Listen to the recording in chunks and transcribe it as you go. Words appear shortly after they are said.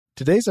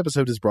Today's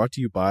episode is brought to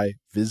you by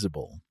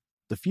Visible.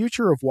 The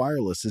future of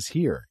wireless is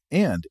here,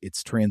 and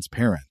it's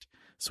transparent.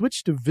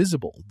 Switch to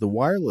Visible, the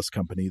wireless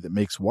company that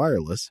makes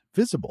wireless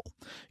visible.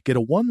 Get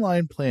a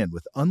one-line plan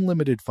with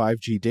unlimited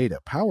 5G data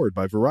powered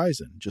by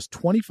Verizon, just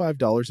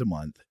 $25 a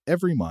month,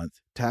 every month,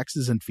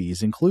 taxes and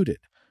fees included.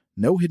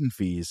 No hidden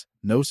fees,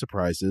 no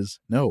surprises,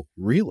 no,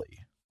 really.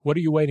 What are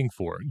you waiting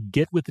for?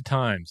 Get with the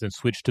times and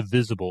switch to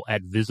Visible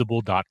at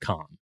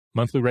Visible.com.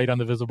 Monthly rate on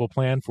the Visible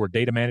plan for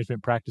data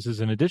management practices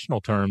and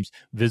additional terms,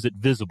 visit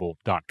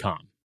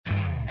Visible.com.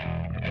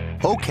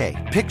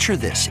 Okay, picture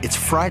this. It's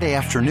Friday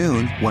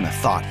afternoon when a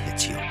thought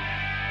hits you.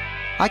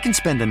 I can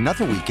spend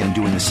another weekend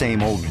doing the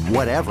same old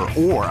whatever,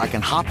 or I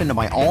can hop into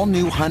my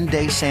all-new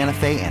Hyundai Santa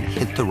Fe and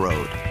hit the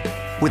road.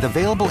 With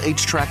available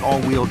H-Track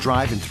all-wheel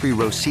drive and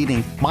three-row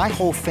seating, my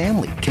whole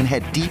family can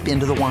head deep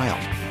into the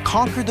wild.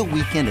 Conquer the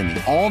weekend in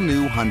the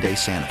all-new Hyundai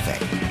Santa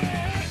Fe.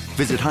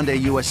 Visit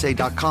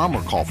HyundaiUSA.com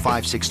or call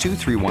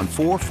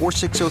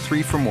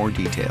 562-314-4603 for more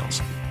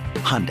details.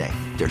 Hyundai,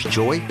 there's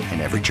joy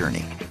in every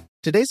journey.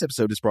 Today's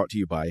episode is brought to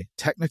you by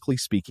Technically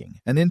Speaking,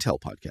 an Intel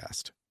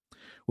podcast.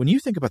 When you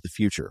think about the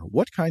future,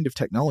 what kind of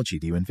technology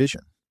do you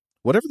envision?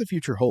 Whatever the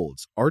future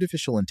holds,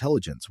 artificial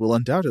intelligence will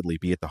undoubtedly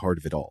be at the heart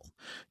of it all.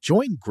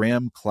 Join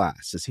Graham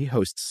Class as he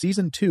hosts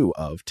Season 2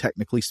 of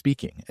Technically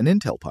Speaking, an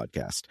Intel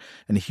podcast,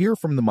 and hear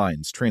from the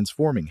minds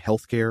transforming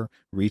healthcare,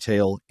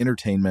 retail,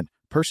 entertainment,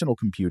 personal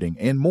computing,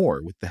 and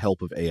more with the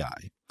help of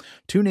AI.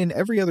 Tune in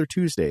every other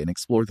Tuesday and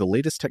explore the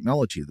latest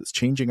technology that's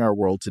changing our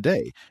world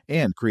today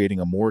and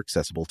creating a more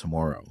accessible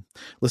tomorrow.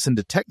 Listen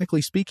to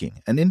Technically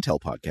Speaking, an Intel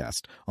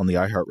podcast on the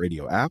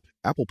iHeartRadio app,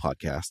 Apple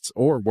Podcasts,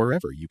 or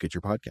wherever you get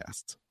your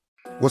podcasts.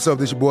 What's up,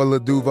 this your boy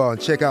Lil Duval,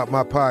 and check out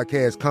my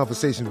podcast,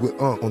 Conversations with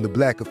Unc, on the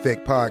Black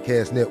Effect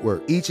Podcast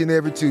Network. Each and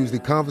every Tuesday,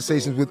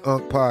 Conversations with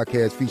Unc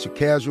podcast feature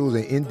casual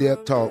and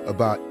in-depth talk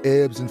about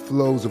ebbs and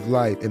flows of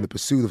life and the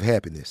pursuit of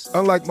happiness.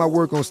 Unlike my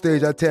work on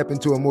stage, I tap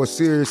into a more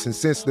serious and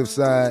sensitive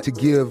side to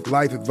give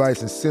life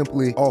advice and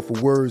simply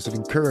offer words of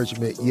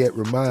encouragement, yet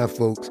remind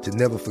folks to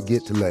never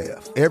forget to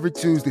laugh. Every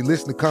Tuesday,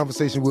 listen to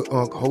Conversation with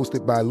Unc,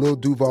 hosted by Lil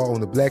Duval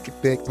on the Black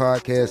Effect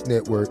Podcast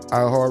Network,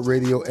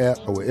 iHeartRadio app,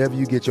 or wherever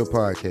you get your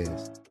podcasts.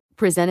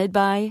 Presented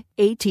by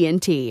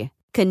AT&T.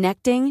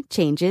 Connecting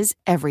changes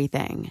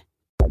everything.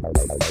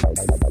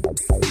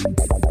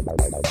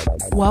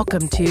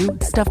 Welcome to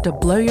Stuff to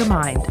Blow Your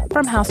Mind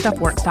from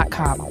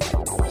HowStuffWorks.com.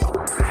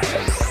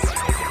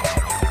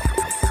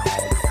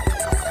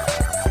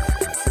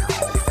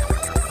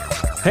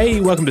 Hey,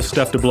 welcome to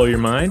Stuff to Blow Your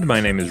Mind. My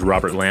name is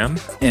Robert Lamb.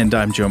 And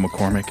I'm Joe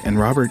McCormick. And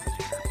Robert,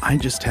 I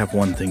just have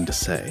one thing to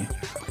say,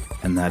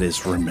 and that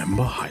is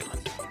remember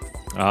Highland.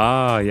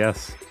 Ah,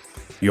 yes.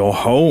 Your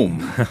home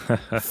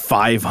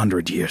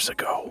 500 years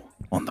ago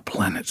on the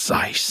planet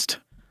Zeist.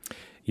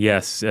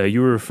 Yes,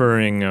 you were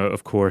referring,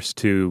 of course,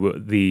 to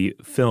the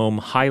film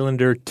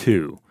Highlander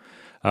 2.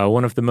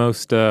 One of the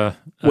most...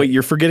 Wait,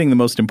 you're forgetting the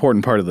most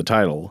important part of the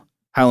title.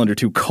 Highlander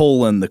 2,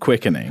 The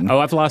Quickening. Oh,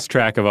 I've lost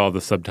track of all the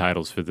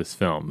subtitles for this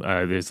film.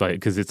 There's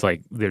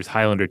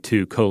Highlander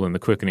 2, The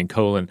Quickening,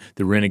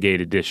 the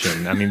Renegade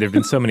Edition. I mean, there have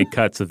been so many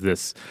cuts of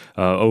this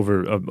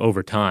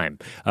over time.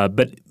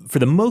 But for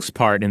the most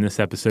part in this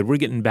episode, we're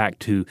getting back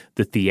to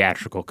the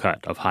theatrical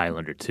cut of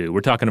Highlander 2.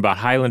 We're talking about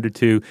Highlander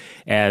 2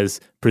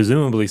 as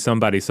presumably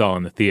somebody saw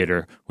in the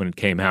theater when it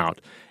came out,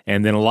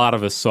 and then a lot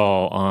of us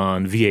saw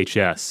on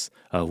VHS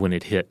when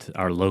it hit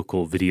our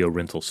local video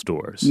rental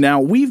stores. Now,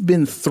 we've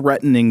been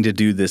threatening to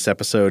do this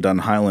episode on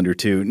Highlander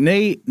 2.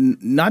 Nay,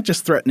 not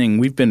just threatening,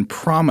 we've been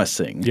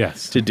promising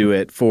to do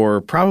it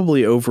for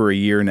probably over a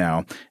year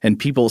now.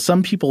 And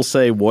some people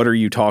say, what are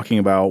you talking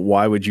about?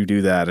 Why would you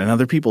do that? And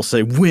other people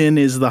say, when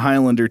is the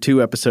Highlander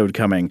 2 episode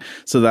coming?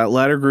 So that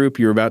latter group,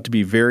 you're about to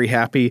be very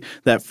happy.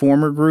 That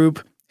former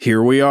group,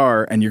 here we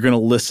are, and you're going to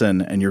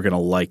listen and you're going to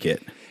like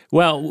it.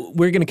 Well,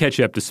 we're going to catch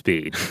you up to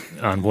speed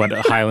on what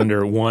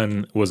Highlander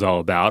 1 was all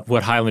about,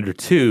 what Highlander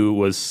 2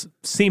 was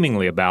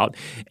seemingly about,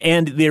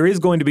 and there is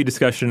going to be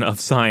discussion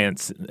of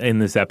science in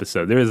this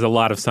episode. There is a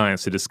lot of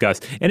science to discuss,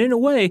 and in a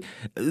way,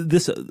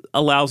 this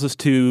allows us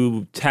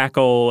to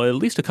tackle at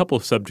least a couple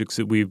of subjects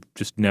that we've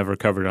just never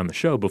covered on the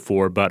show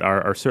before, but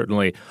are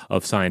certainly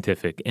of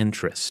scientific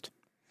interest.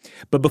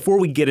 But before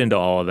we get into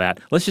all of that,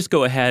 let's just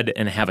go ahead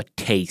and have a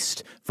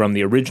taste from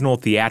the original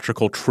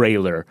theatrical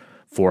trailer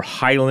for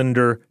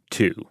Highlander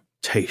 2.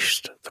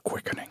 Taste the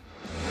quickening.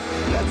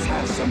 Let's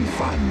have some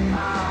fun.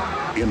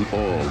 In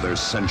all their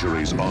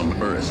centuries on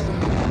Earth,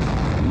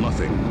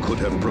 nothing could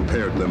have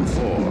prepared them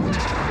for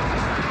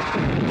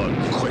the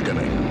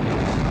quickening.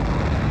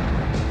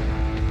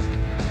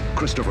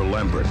 Christopher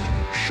Lambert,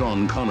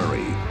 Sean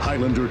Connery,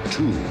 Highlander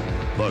 2,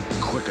 The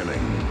Quickening.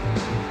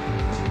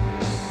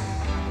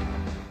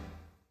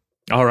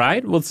 All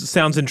right. Well, it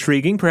sounds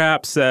intriguing.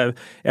 Perhaps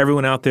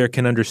everyone out there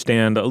can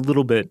understand a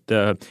little bit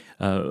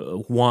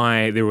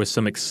why there was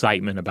some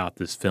excitement about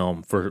this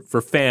film for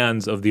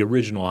fans of the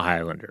original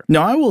Highlander.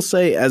 Now, I will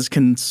say, as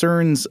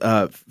concerns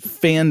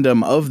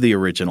fandom of the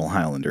original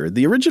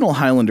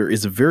Highlander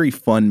is a very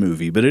fun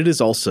movie, but it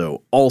is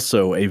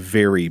also a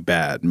very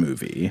bad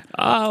movie.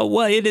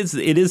 Well, it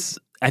is.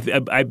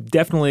 I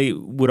definitely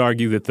would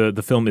argue that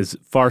the film is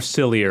far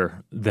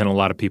sillier than a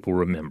lot of people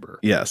remember.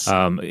 Yes.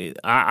 I mean,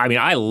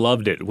 I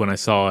loved it when I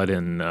saw it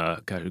in,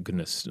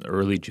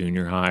 early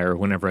junior high or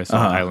whenever I saw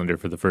Highlander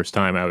for the first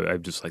time.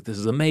 I'm just like, this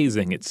is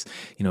amazing. It's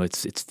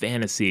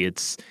fantasy.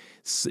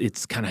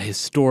 It's kind of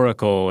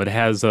historical. It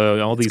has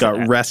all these. It's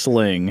got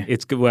wrestling. I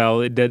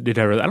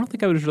don't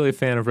think I was really a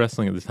fan of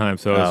wrestling at the time,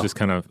 so I was just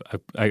kind of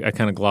I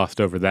kind of glossed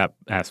over that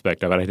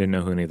aspect of it. I didn't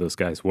know who any of those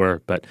guys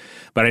were, but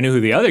I knew who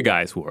the other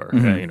guys were.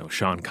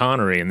 Sean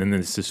Connery, and then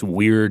there's this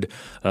weird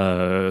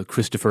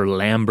Christopher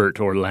Lambert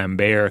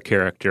Lambert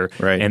character,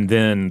 right. And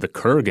then the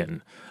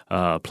Kurgan.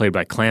 Played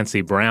by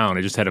Clancy Brown.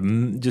 It just had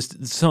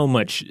just so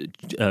much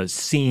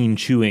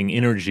scene-chewing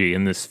energy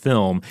in this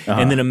film,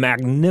 and then a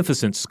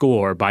magnificent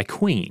score by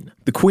Queen.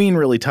 The Queen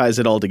really ties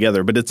it all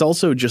together, but it's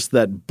also just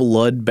that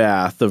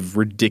bloodbath of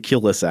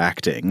ridiculous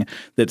acting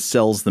that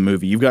sells the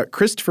movie. You've got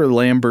Christopher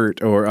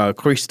Lambert or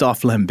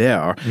Christophe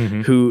Lambert,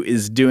 who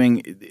is doing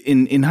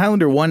in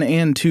Highlander 1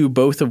 and 2,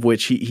 both of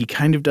which he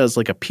kind of does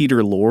like a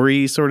Peter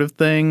Lorre sort of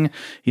thing.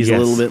 He's a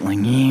little bit like,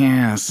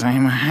 yes,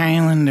 I'm a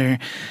Highlander,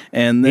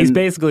 and then he's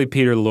basically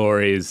Peter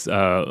Lorre's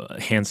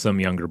handsome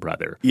younger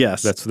brother.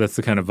 Yes. That's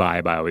the kind of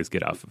vibe I always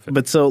get off of it.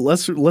 But so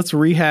let's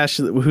rehash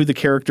who the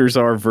characters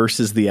are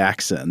versus the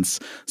accents.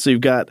 So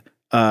you've got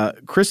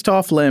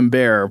Christophe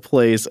Lambert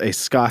plays a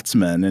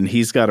Scotsman, and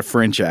he's got a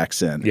French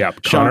accent. Yeah,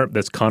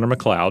 that's Connor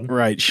McLeod.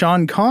 Right.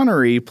 Sean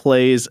Connery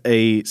plays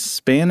a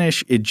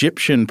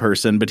Spanish-Egyptian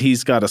person, but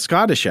he's got a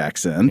Scottish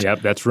accent.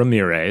 Yep, that's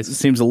Ramirez. It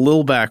seems a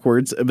little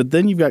backwards. But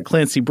then you've got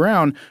Clancy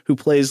Brown, who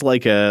plays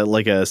like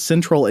a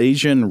Central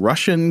Asian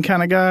Russian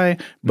kind of guy,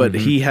 but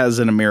he has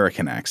an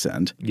American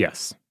accent.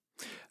 Yes.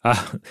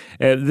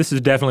 This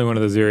is definitely one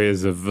of those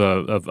areas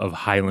of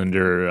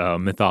Highlander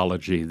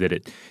mythology that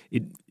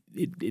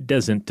it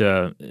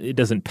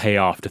doesn't pay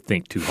off to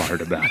think too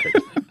hard about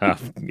it.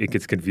 It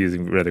gets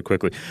confusing rather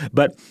quickly.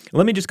 But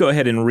let me just go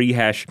ahead and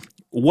rehash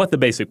what the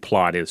basic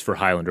plot is for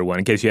Highlander 1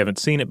 in case you haven't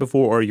seen it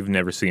before or you've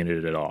never seen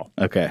it at all.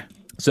 Okay.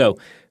 So,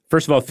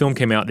 first of all, the film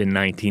came out in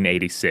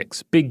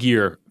 1986. Big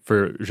year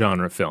for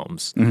genre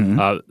films.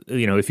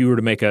 If you were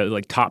to make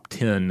a top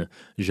 10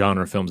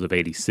 genre films of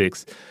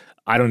 86,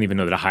 I don't even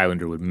know that a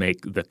Highlander would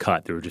make the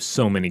cut. There were just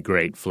so many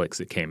great flicks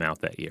that came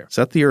out that year. Is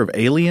that the year of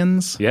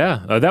Aliens?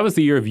 Yeah. That was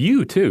the year of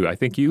You, too. I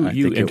think you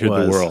entered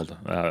the world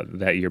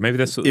that year. Maybe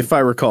that's... If I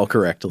recall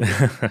correctly.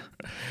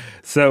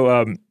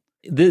 So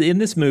in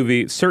this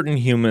movie, certain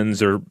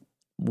humans are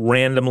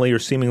randomly or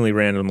seemingly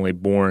randomly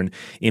born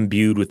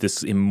imbued with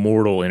this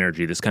immortal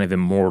energy, this kind of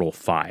immortal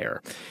fire.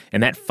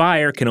 And that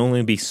fire can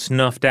only be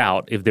snuffed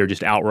out if they're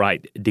just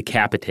outright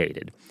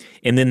decapitated.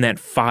 And then that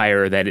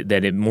fire,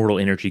 that immortal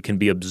energy can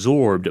be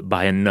absorbed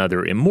by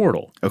another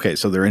immortal. Okay,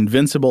 so they're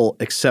invincible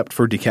except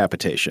for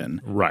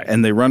decapitation. Right.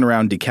 And they run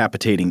around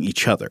decapitating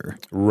each other.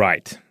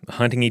 Right.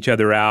 Hunting each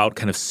other out,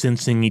 kind of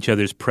sensing each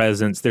other's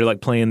presence. They're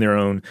like playing their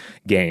own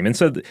game. And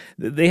so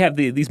they have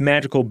these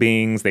magical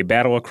beings. They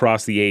battle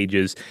across the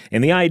ages.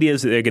 And the idea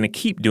is that they're going to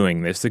keep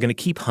doing this. They're going to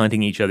keep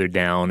hunting each other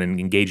down and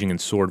engaging in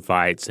sword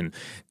fights.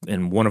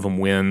 And one of them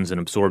wins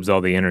and absorbs all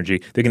the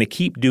energy. They're going to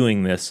keep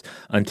doing this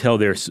until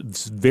there's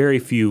very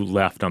few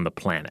left on the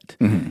planet.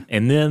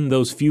 And then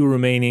those few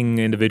remaining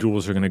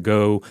individuals are going to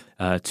go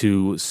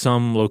to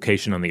some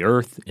location on the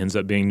Earth. Ends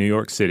up being New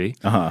York City.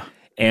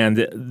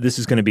 And this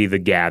is going to be the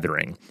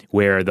gathering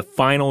where the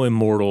final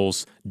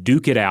immortals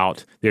duke it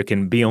out. There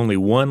can be only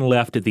one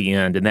left at the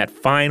end, and that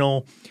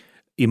final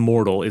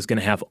immortal is going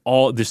to have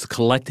all this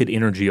collected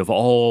energy of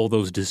all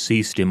those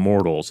deceased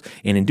immortals.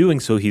 And in doing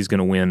so, he's going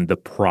to win the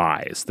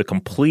prize, the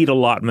complete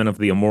allotment of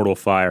the immortal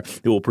fire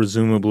that will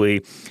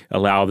presumably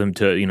allow them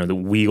to, to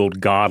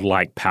wield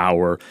godlike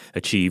power,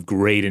 achieve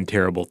great and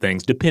terrible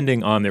things,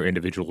 depending on their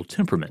individual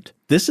temperament.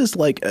 This is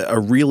like a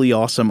really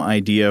awesome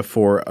idea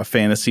for a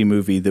fantasy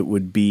movie that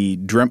would be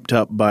dreamt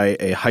up by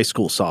a high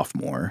school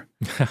sophomore.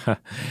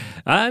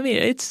 I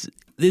mean,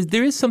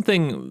 there is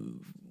something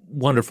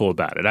wonderful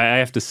about it, I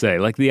have to say.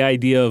 Like the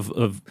idea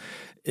of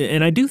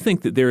and I do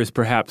think that there is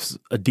perhaps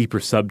a deeper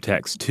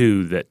subtext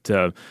too that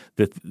the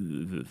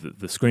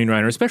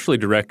screenwriter, especially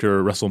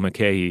director Russell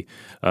Mulcahy,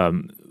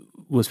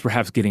 was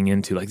perhaps getting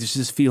into. Like there's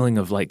this feeling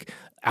of like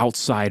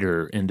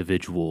outsider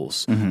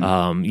individuals,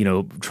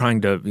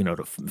 trying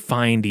to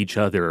find each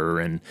other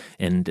and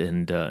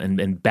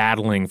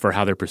battling for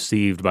how they're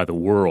perceived by the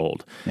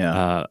world.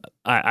 Yeah.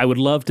 I would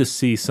love to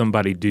see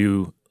somebody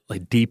do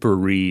like deeper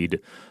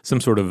read,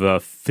 some sort of a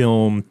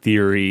film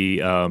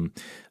theory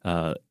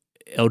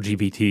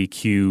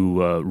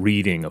LGBTQ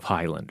reading of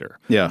Highlander.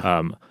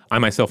 Yeah. I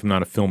myself am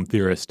not a film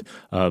theorist,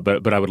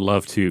 but I would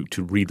love to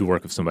read the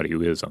work of somebody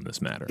who is on this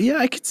matter. Yeah,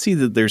 I could see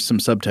that there's some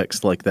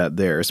subtext like that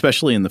there,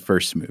 especially in the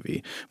first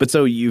movie. But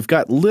so you've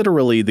got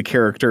literally the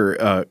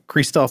character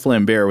Christophe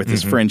Lambert with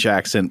his French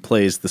accent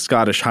plays the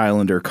Scottish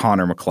Highlander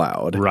Connor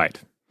MacLeod.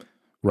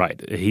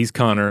 Right. He's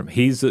Connor.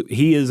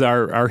 He is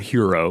our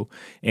hero,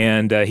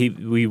 and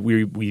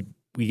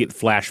we get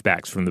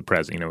flashbacks from the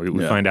present.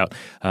 We find out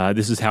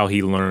this is how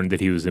he learned that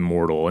he was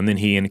immortal, and then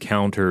he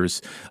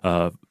encounters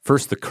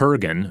first the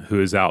Kurgan,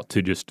 who is out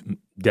to just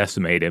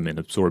decimate him and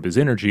absorb his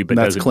energy, but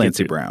that's doesn't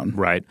Clancy get to, Brown,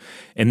 right?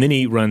 And then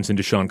he runs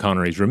into Sean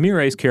Connery's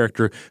Ramirez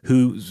character,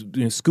 who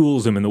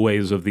schools him in the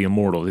ways of the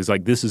immortal. He's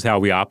like, "This is how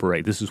we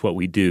operate. This is what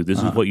we do.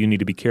 This is what you need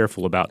to be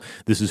careful about.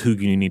 This is who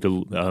you need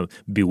to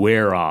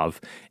beware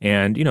of,"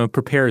 and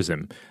prepares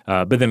him.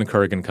 But then the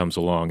Kurgan comes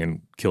along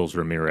and kills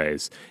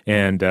Ramirez,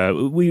 and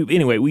we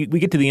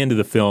get to the end of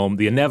the film.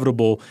 The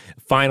inevitable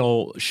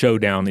final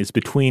showdown is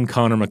between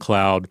Connor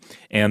MacLeod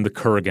and the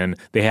Kurgan.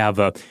 They have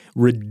a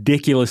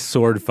ridiculous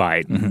sword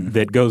fight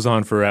that goes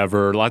on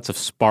forever. Lots of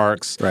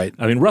sparks. Right.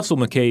 I mean, Russell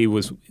McKay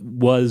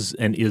was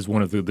and is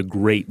one of the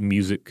great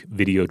music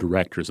video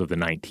directors of the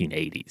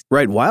 1980s.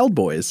 Right. Wild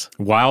Boys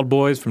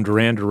from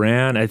Duran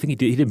Duran. I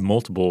think he did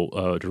multiple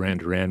Duran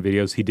Duran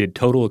videos. He did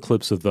Total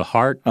Eclipse of the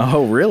Heart.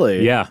 Oh,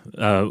 really? Yeah.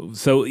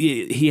 So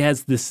he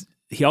has this.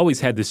 He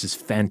always had this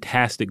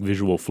fantastic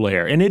visual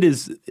flair, and it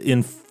is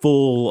in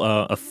full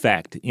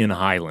effect in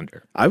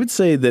Highlander. I would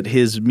say that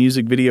his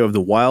music video of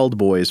the Wild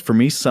Boys, for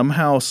me,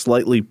 somehow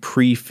slightly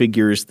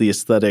prefigures the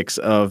aesthetics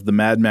of the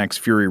Mad Max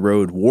Fury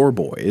Road War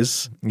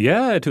Boys.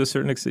 Yeah, to a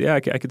certain extent. Yeah,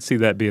 I could see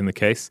that being the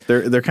case.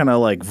 They're kind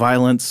of like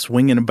violent,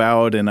 swinging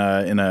about in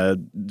a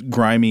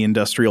grimy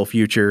industrial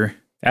future.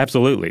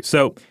 Absolutely.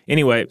 So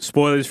anyway,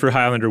 spoilers for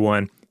Highlander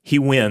 1. He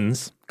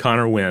wins.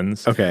 Connor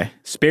wins. Okay.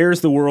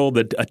 Spares the world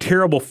a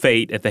terrible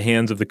fate at the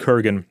hands of the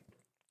Kurgan.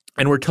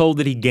 And we're told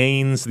that he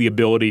gains the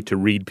ability to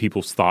read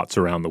people's thoughts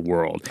around the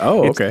world.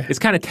 Oh, okay. It's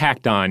kind of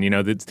tacked on,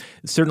 that's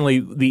certainly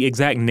the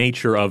exact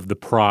nature of the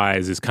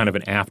prize is kind of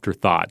an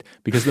afterthought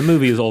because the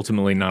movie is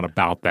ultimately not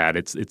about that.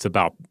 It's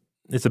about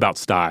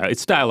style.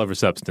 It's style over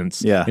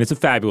substance. Yeah. And it's a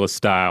fabulous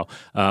style.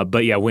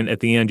 But yeah, when at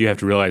the end you have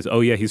to realize,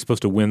 oh yeah, he's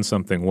supposed to win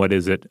something. What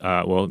is it?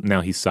 Well,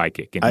 now he's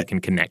psychic and he can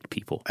connect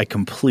people. I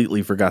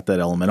completely forgot that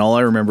element. All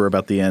I remember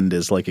about the end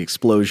is like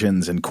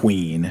explosions and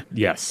Queen.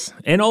 Yes.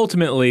 And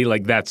ultimately,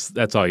 like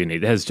that's all you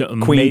need. It has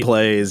Queen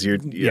plays.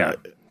 Yeah.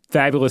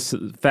 Fabulous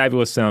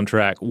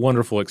soundtrack,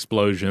 wonderful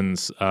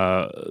explosions,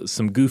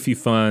 some goofy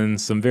fun,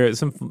 some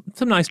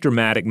nice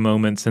dramatic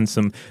moments, and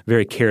some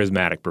very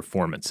charismatic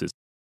performances.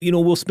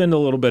 We'll spend a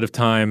little bit of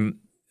time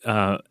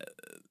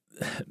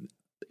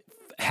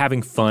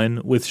having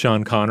fun with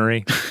Sean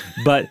Connery,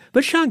 but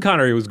Sean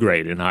Connery was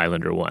great in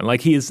Highlander 1.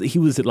 Like he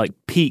was at like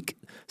peak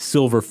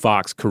Silver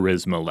Fox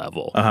charisma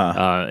level,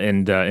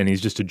 and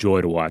he's just a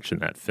joy to watch in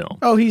that film.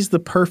 Oh, he's the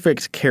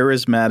perfect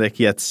charismatic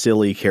yet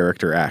silly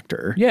character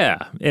actor. Yeah,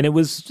 and it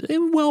was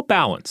well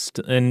balanced,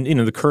 and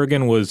the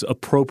Kurgan was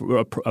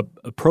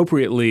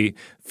appropriately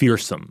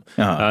fearsome.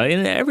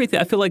 And everything.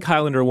 I feel like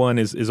Highlander 1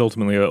 is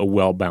ultimately a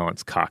well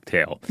balanced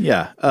cocktail.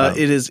 Yeah,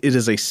 it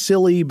is a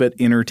silly but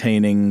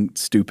entertaining,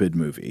 stupid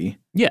movie.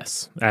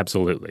 Yes,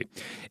 absolutely.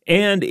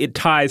 And it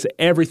ties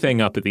everything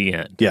up at the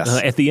end.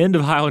 Yes. At the end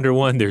of Highlander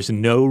 1, there's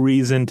no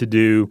reason to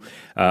do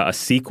a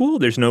sequel.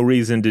 There's no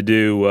reason to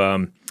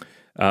do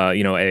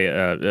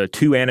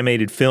two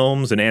animated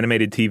films, an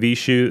animated TV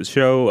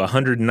show,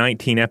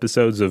 119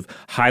 episodes of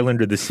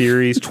Highlander the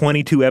series,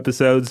 22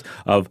 episodes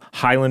of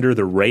Highlander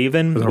the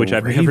Raven, which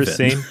I've never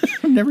seen.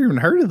 I've never even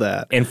heard of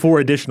that. And 4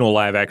 additional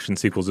live-action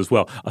sequels as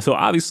well. So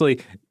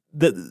obviously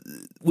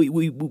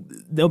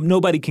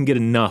nobody can get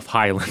enough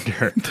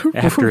Highlander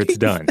after it's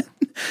done.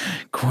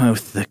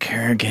 Quoth the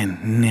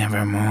Kurgan,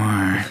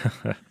 nevermore.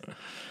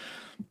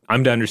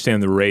 I'm to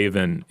understand the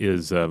Raven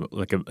is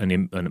like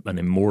an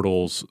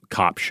Immortals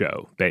cop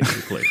show,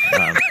 basically.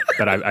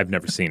 But I've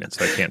never seen it,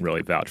 so I can't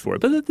really vouch for it.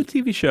 But the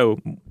TV show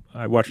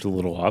I watched a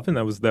little of, and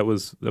that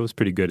was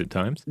pretty good at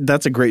times.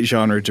 That's a great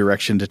genre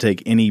direction to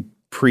take any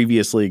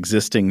previously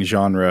existing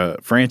genre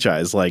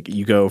franchise. Like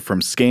you go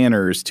from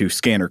Scanners to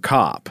Scanner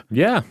Cop.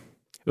 Yeah.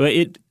 Well,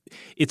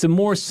 it's a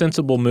more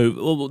sensible move.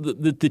 Well,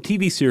 the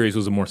TV series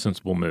was a more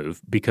sensible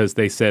move because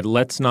they said,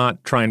 let's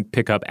not try and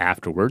pick up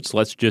afterwards.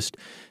 Let's just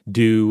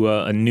do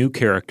a new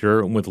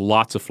character with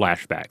lots of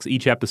flashbacks.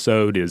 Each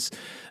episode is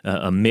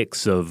a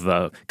mix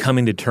of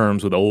coming to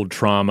terms with old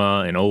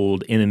trauma and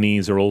old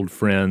enemies or old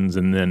friends,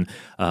 and then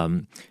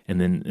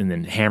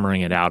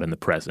hammering it out in the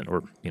present,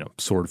 or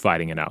sword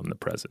fighting it out in the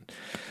present.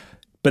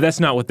 But that's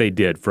not what they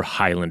did for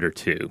Highlander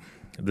 2.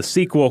 The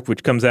sequel,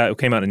 which came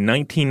out in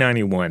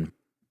 1991.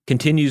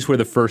 continues where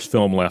the first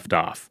film left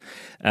off.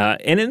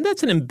 And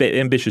that's an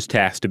ambitious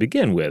task to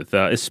begin with,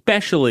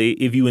 especially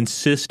if you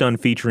insist on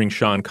featuring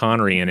Sean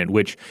Connery in it,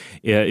 which,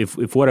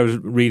 if what I was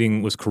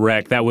reading was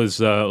correct, that was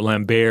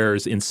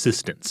Lambert's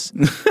insistence.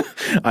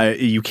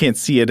 You can't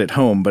see it at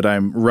home, but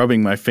I'm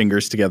rubbing my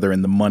fingers together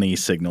in the money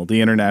signal,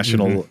 the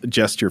international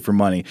gesture for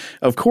money.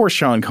 Of course,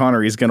 Sean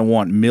Connery is going to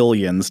want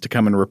millions to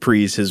come and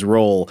reprise his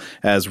role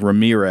as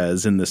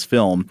Ramirez in this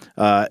film.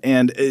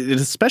 And it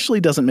especially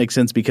doesn't make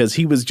sense because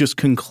he was just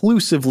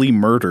conclusively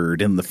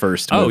murdered in the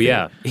first movie. Oh,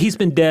 yeah. He's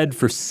been dead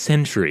for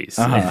centuries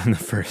in the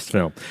first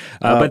film.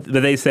 But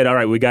they said, all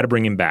right, we got to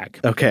bring him back.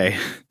 Okay.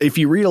 If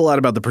you read a lot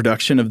about the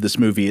production of this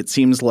movie, it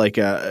seems like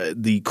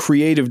the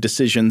creative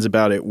decisions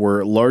about it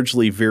were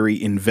largely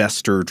very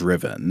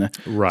investor-driven.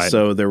 Right.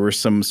 So there were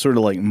some sort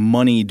of like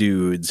money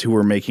dudes who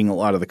were making a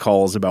lot of the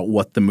calls about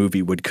what the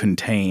movie would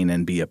contain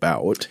and be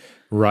about.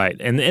 Right.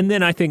 And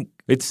then I think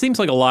it seems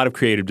like a lot of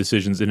creative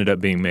decisions ended up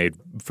being made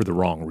for the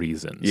wrong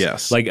reasons.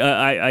 Yes. Like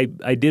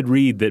I did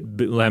read that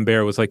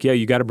Lambert was like, yeah,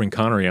 you got to bring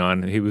Connery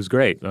on. He was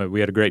great. We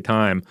had a great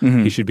time.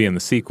 He should be in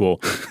the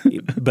sequel.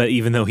 But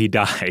even though he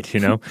died,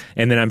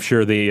 And then I'm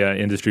sure the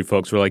industry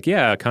folks were like,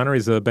 yeah,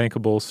 Connery's a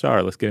bankable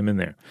star. Let's get him in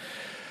there.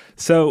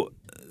 So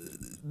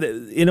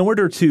in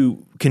order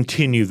to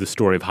continue the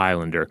story of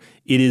Highlander,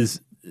 it is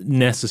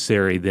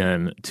necessary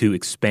then to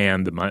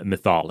expand the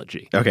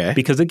mythology. Okay.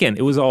 Because again,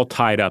 it was all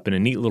tied up in a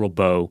neat little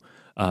bow.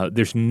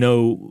 There's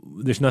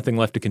nothing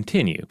left to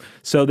continue.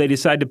 So they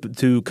decided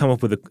to come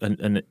up with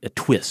a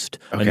twist,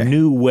 a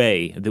new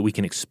way that we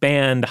can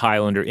expand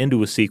Highlander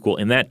into a sequel,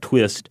 and that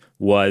twist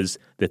was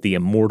that the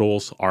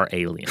Immortals are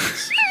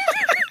aliens.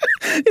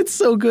 It's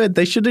so good.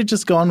 They should have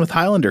just gone with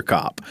Highlander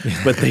Cop,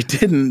 but they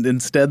didn't.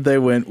 Instead, they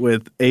went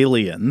with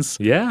aliens.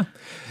 Yeah.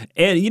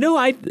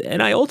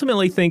 And, I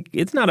ultimately think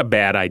it's not a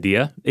bad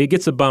idea. It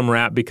gets a bum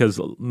rap because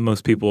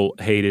most people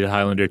hated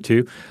Highlander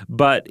 2.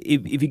 But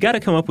if you got to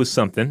come up with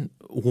something,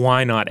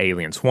 why not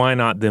aliens? Why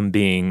not them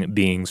being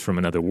beings from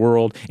another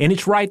world? And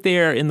it's right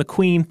there in the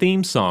Queen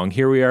theme song.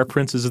 Here we are,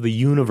 princes of the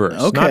universe.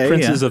 Okay, not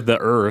princes of the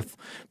earth,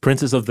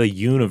 princes of the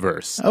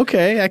universe.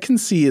 Okay, I can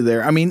see you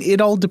there. I mean,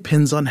 it all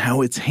depends on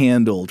how it's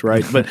handled,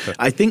 right? But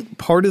I think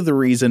part of the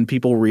reason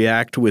people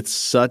react with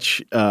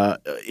such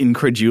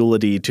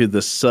incredulity to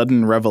the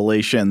sudden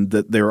revelation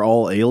that they're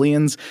all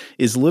aliens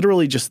is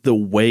literally just the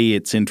way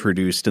it's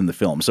introduced in the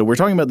film. So we're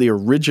talking about the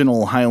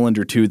original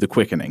Highlander 2, The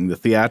Quickening, the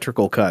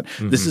theatrical cut.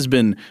 This has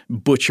been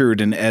butchered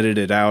and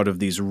edited out of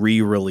these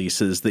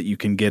re-releases that you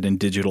can get in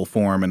digital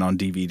form and on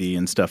DVD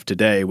and stuff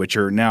today, which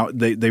are now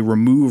they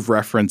remove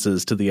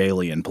references to the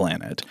alien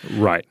planet.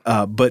 Right.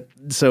 But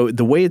so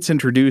the way it's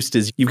introduced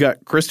is you've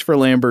got Christopher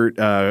Lambert.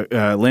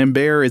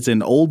 Lambert is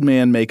in old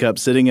man makeup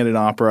sitting at an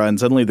opera, and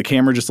suddenly the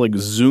camera just like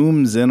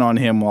zooms in on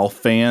him while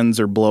fans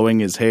are blowing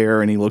his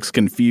hair, and he looks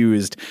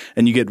confused.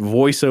 And you get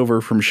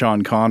voiceover from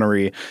Sean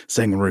Connery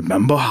saying,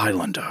 "Remember,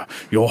 Highlander,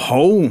 you're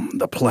home,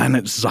 the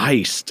planet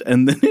Zeist."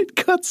 And then it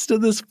cuts to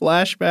this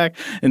flashback,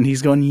 and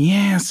he's going,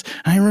 "Yes,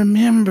 I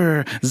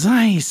remember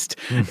Zeist."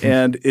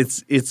 And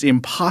it's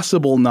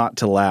impossible not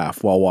to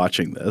laugh while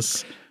watching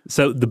this.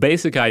 So the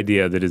basic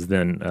idea that is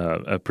then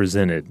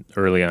presented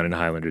early on in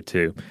Highlander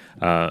 2,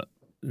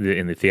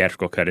 in the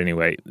theatrical cut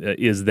anyway,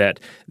 is that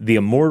the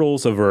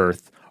Immortals of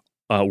Earth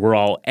were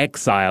all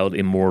exiled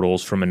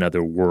immortals from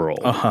another world,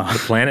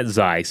 the planet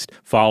Zeist,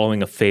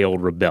 following a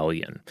failed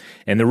rebellion.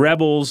 And the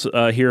rebels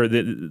here,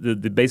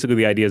 basically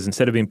the idea is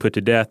instead of being put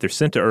to death, they're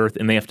sent to Earth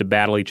and they have to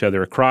battle each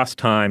other across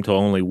time till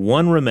only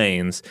one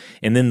remains.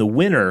 And then the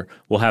winner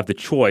will have the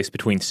choice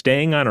between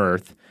staying on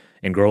Earth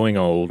and growing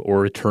old or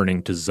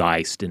returning to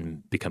Zeist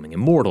and becoming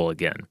immortal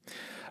again.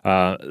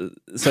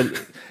 So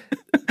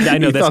I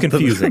know that's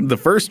confusing. The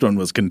first one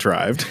was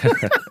contrived.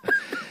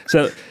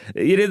 So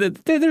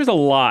there's a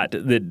lot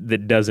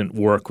that doesn't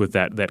work with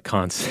that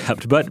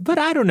concept, but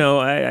I don't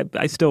know.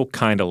 I still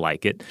kind of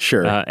like it.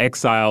 Sure.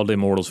 Exiled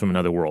immortals from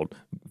another world.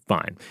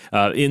 Fine.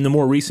 In the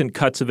more recent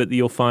cuts of it that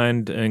you'll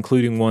find,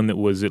 including one that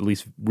was at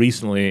least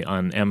recently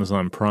on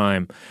Amazon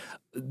Prime,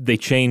 they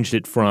changed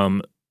it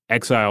from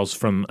exiles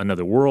from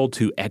another world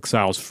to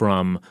exiles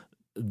from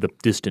the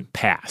distant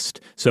past.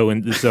 So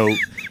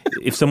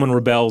if someone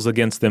rebels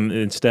against them,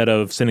 instead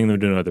of sending them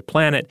to another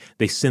planet,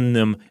 they send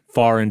them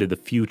far into the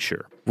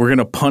future. We're going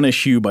to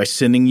punish you by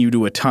sending you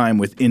to a time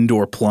with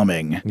indoor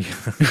plumbing.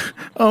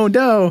 Oh,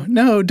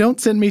 no,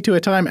 don't send me to a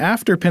time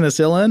after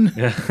penicillin.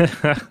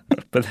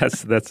 But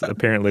that's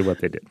apparently what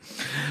they did.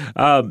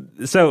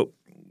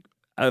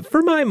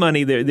 For my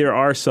money, there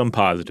are some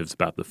positives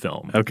about the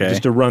film. Okay.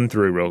 Just to run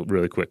through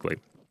really quickly.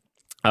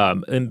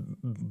 And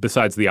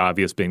besides the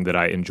obvious being that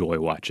I enjoy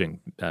watching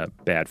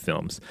bad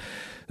films.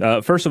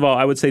 First of all,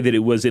 I would say that it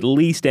was at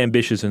least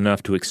ambitious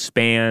enough to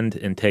expand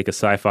and take a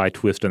sci-fi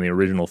twist on the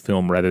original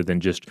film rather than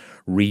just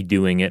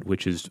redoing it,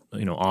 which is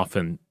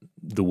often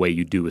the way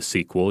you do a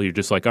sequel. You're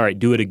just like, all right,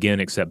 do it again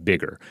except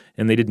bigger.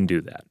 And they didn't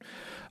do that.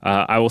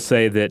 I will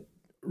say that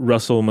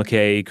Russell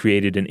McKay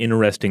created an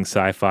interesting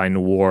sci-fi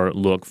noir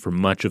look for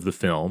much of the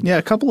film. Yeah,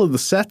 a couple of the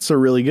sets are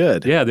really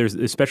good. Yeah, there's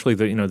especially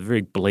the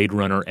very Blade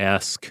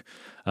Runner-esque,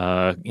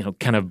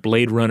 kind of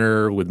Blade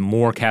Runner with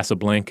more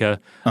Casablanca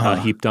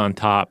heaped on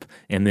top,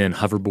 and then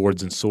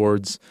hoverboards and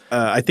swords.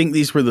 I think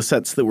these were the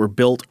sets that were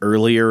built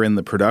earlier in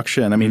the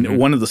production. I mean,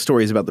 one of the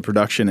stories about the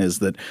production is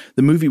that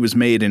the movie was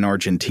made in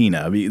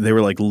Argentina. They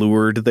were like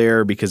lured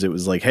there because it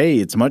was like, hey,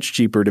 it's much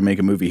cheaper to make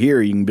a movie here.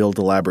 You can build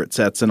elaborate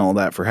sets and all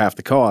that for half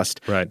the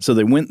cost. Right. So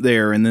they went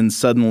there, and then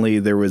suddenly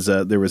there was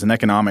an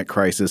economic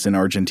crisis in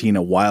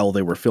Argentina while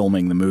they were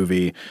filming the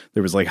movie.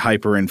 There was like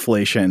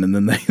hyperinflation, and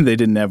then they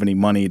didn't have any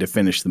money to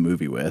finish the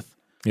movie with.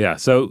 Yeah,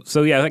 so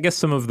yeah, I guess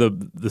some of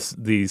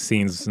these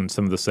scenes and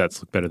some of the sets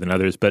look better than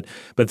others, but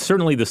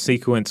certainly the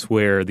sequence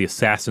where the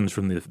assassins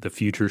from the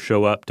future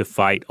show up to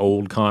fight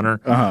old Connor,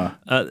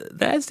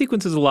 that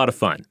sequence is a lot of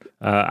fun.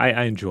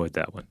 I enjoyed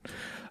that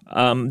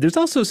one. There's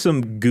also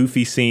some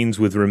goofy scenes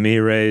with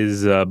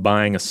Ramirez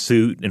buying a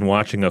suit and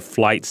watching a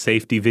flight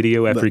safety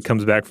video after he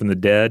comes back from the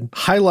dead.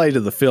 Highlight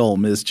of the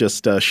film is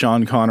just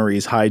Sean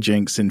Connery's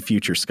hijinks in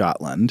future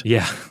Scotland.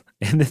 Yeah.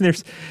 And then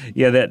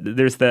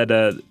there's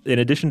that in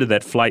addition to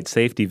that flight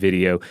safety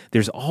video,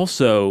 there's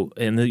also,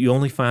 and you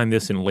only find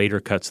this in later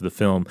cuts of the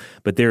film,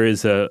 but there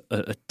is a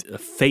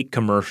fake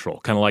commercial,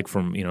 kind of like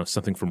from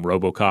something from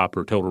RoboCop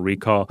or Total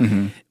Recall,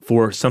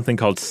 for something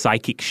called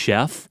Psychic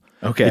Chef.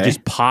 Okay. It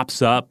just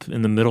pops up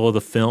in the middle of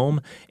the film,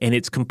 and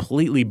it's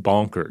completely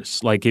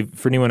bonkers. Like,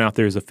 for anyone out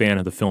there who's a fan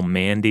of the film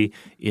Mandy,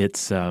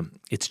 it's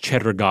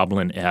Cheddar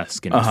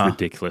Goblin-esque in its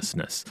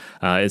ridiculousness.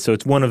 So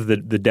it's one of the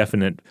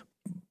definite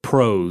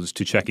pros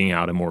to checking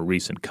out a more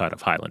recent cut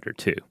of Highlander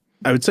 2.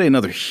 I would say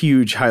another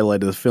huge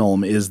highlight of the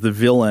film is the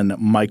villain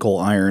Michael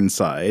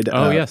Ironside.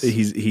 Oh, yes.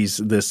 He's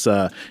this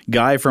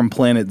guy from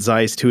planet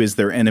Zeist who is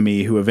their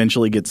enemy, who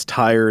eventually gets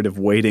tired of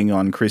waiting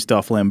on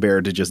Christophe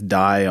Lambert to just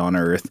die on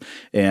Earth,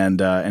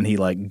 and he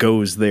like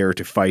goes there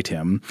to fight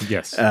him.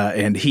 Yes.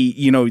 And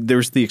he,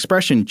 there's the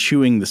expression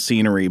chewing the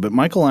scenery, but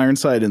Michael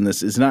Ironside in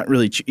this is not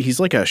really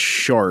he's like a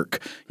shark.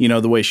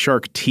 The way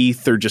shark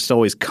teeth are just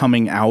always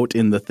coming out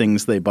in the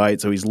things they bite,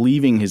 so he's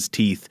leaving his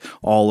teeth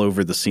all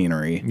over the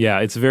scenery. Yeah,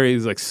 it's very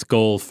like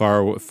skull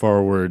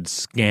forward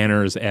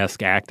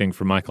Scanners-esque acting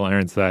for Michael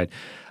Ironside.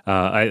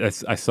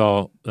 I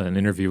saw an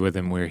interview with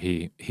him where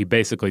he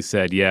basically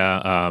said,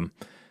 I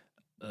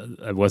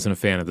wasn't a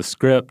fan of the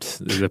script.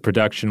 The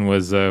production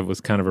was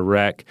kind of a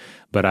wreck,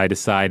 but I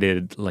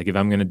decided, like, if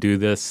I'm going to do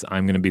this,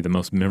 I'm going to be the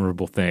most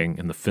memorable thing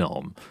in the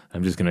film.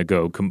 I'm just going to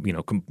go,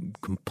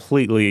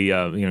 completely,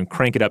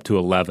 crank it up to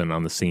 11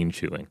 on the scene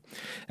chewing.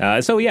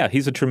 So yeah,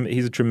 he's a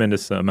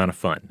tremendous amount of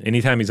fun.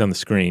 Anytime he's on the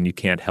screen, you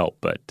can't help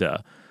but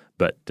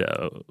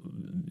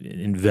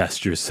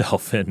invest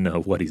yourself in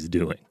what he's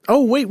doing.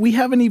 Oh, wait, we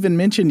haven't even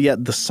mentioned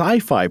yet the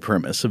sci-fi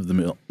premise of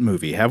the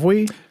movie, have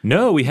we?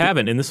 No, we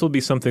haven't, and this will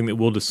be something that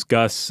we'll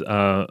discuss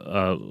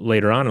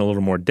later on in a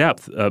little more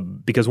depth,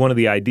 because one of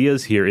the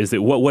ideas here is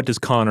that what does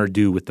Connor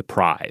do with the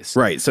prize?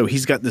 Right, so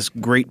he's got this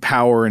great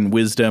power and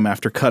wisdom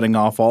after cutting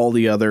off all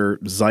the other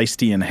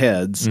Zeistian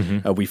heads.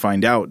 We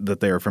find out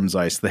that they are from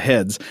Zeist, the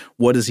heads.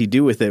 What does he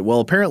do with it? Well,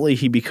 apparently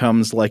he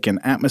becomes like an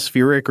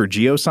atmospheric or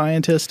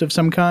geoscientist of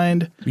some kind.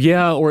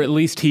 Yeah, or at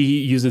least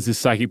he uses his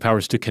psychic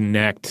powers to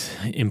connect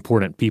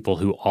important people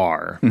who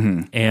are.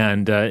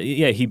 And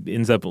he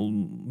ends up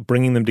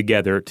bringing them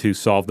together to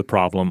solve the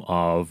problem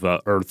of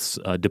Earth's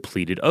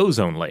depleted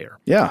ozone layer.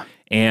 Yeah.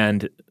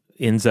 And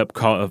ends up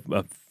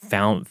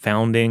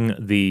founding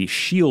the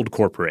SHIELD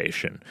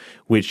Corporation,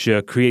 which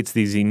creates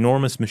these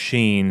enormous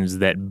machines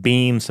that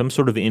beam some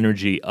sort of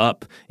energy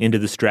up into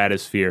the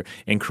stratosphere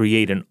and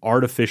create an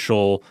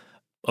artificial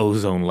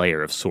ozone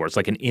layer of sorts,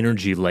 like an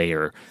energy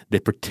layer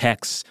that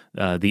protects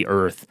the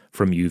Earth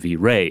from UV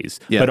rays,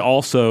 but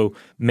also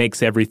makes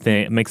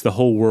the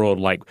whole world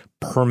like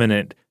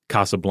permanent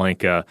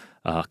Casablanca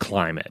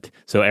climate.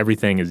 So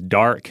everything is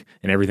dark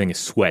and everything is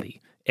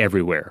sweaty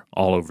everywhere,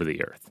 all over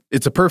the Earth.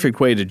 It's a perfect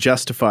way to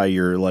justify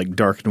your like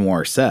dark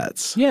noir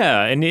sets.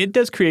 Yeah, and it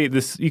does create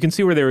this. You can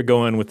see where they were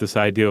going with this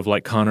idea of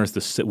like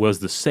Connor's was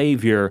the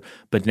savior,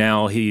 but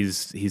now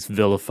he's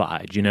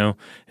vilified.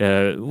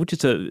 Which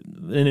is an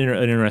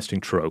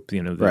interesting trope.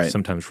 That's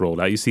sometimes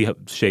rolled out. You see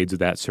shades of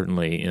that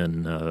certainly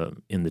in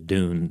the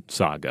Dune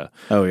saga.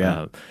 Oh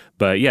yeah.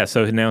 But yeah,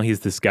 so now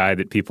he's this guy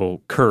that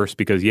people curse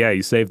because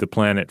you saved the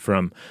planet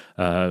from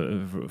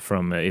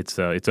its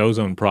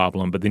ozone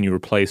problem, but then you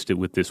replaced it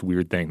with this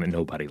weird thing that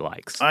nobody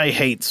likes. I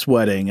hate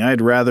sweating.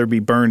 I'd rather be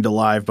burned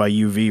alive by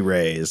UV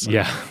rays.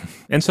 Yeah,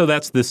 and so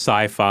that's the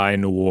sci-fi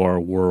noir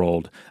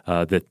world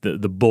that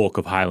the bulk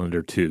of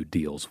Highlander 2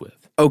 deals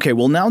with. Okay,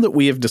 well, now that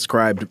we have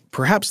described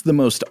perhaps the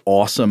most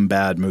awesome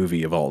bad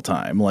movie of all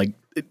time, like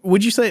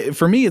Would you say,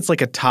 for me, it's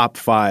like a top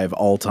 5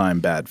 all-time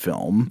bad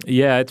film?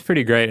 Yeah, it's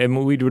pretty great.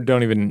 And we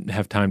don't even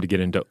have time to get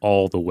into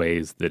all the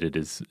ways that it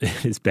is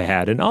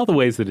bad and all the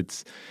ways that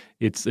it's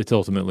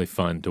ultimately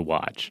fun to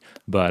watch.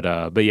 But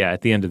yeah,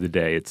 at the end of the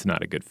day, it's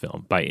not a good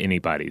film by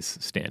anybody's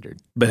standard.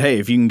 But hey,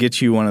 if you can get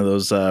you one of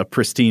those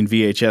pristine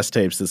VHS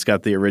tapes that's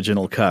got the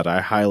original cut, I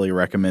highly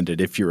recommend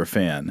it if you're a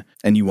fan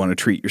and you want to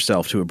treat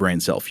yourself to a brain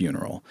cell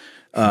funeral.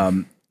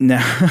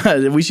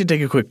 Now, we should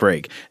take a quick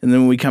break. And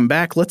then when we come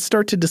back, let's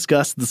start to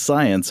discuss the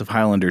science of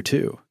Highlander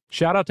 2.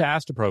 Shout out to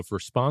Astepro for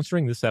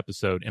sponsoring this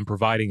episode and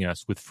providing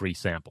us with free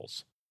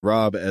samples.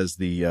 Rob, as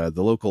the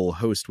local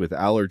host with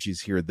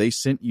allergies here, they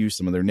sent you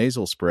some of their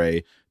nasal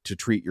spray to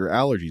treat your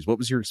allergies. What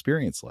was your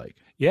experience like?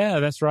 Yeah,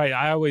 that's right.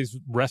 I always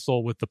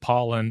wrestle with the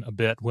pollen a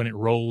bit when it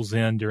rolls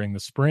in during the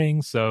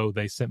spring, so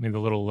they sent me the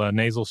little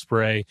nasal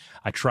spray.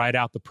 I tried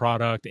out the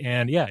product,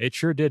 and yeah, it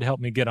sure did help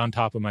me get on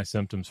top of my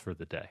symptoms for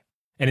the day.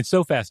 And it's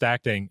so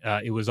fast-acting,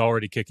 it was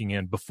already kicking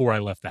in before I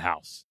left the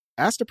house.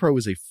 Astepro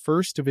is a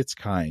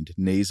first-of-its-kind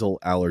nasal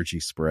allergy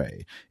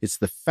spray. It's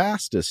the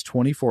fastest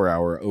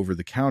 24-hour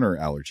over-the-counter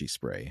allergy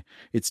spray.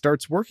 It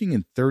starts working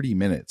in 30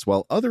 minutes,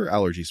 while other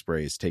allergy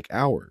sprays take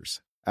hours.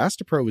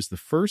 Astepro is the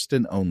first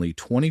and only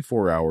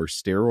 24-hour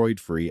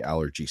steroid-free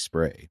allergy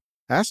spray.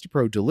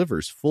 Astepro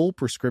delivers full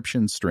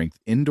prescription-strength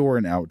indoor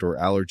and outdoor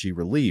allergy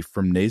relief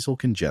from nasal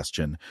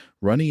congestion,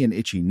 runny and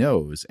itchy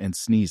nose, and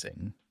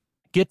sneezing.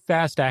 Get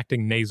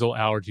fast-acting nasal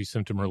allergy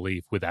symptom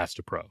relief with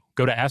Astepro.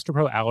 Go to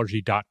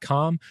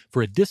asteproallergy.com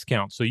for a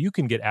discount so you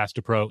can get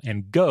Astepro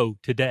and go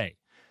today.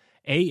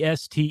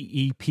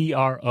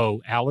 ASTEPRO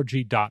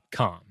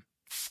allergy.com.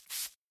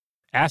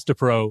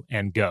 Astepro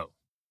and go.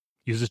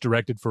 Use as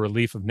directed for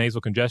relief of nasal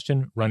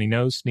congestion, runny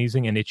nose,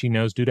 sneezing, and itchy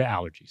nose due to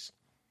allergies.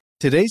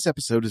 Today's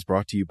episode is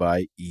brought to you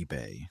by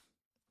eBay.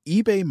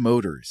 eBay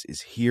Motors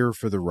is here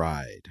for the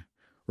ride.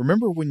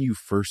 Remember when you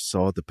first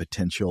saw the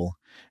potential?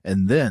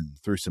 And then,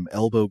 through some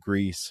elbow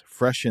grease,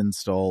 fresh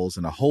installs,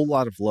 and a whole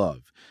lot of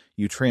love,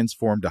 you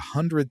transformed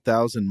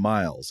 100,000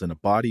 miles and a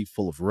body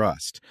full of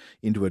rust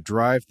into a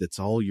drive that's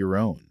all your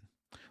own.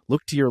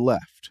 Look to your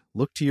left.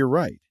 Look to your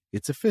right.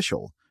 It's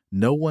official.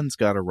 No one's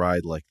got a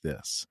ride like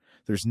this.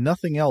 There's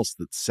nothing else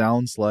that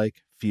sounds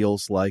like,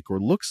 feels like, or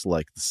looks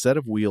like the set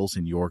of wheels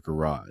in your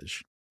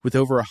garage. With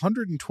over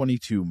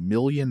 122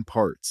 million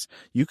parts,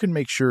 you can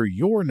make sure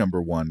your number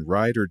one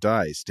ride or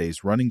die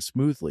stays running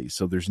smoothly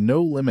so there's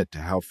no limit to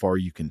how far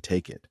you can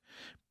take it.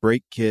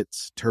 Brake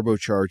kits,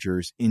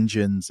 turbochargers,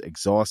 engines,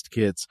 exhaust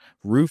kits,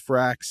 roof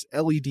racks,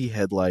 LED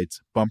headlights,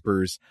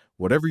 bumpers,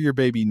 whatever your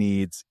baby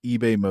needs,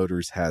 eBay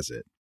Motors has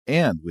it.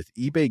 And with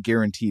eBay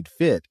Guaranteed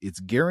Fit, it's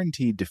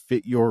guaranteed to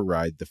fit your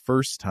ride the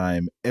first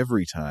time,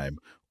 every time,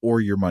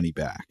 or your money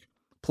back.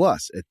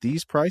 Plus, at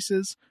these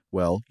prices,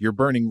 well, you're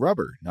burning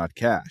rubber, not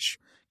cash.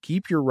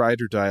 Keep your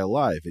ride or die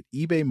alive at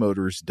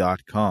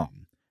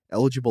ebaymotors.com.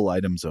 Eligible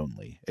items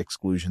only.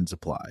 Exclusions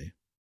apply.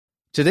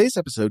 Today's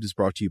episode is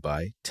brought to you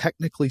by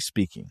Technically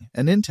Speaking,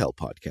 an Intel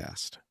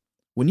podcast.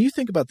 When you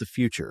think about the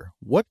future,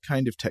 what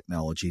kind of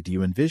technology do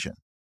you envision?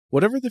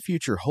 Whatever the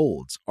future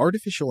holds,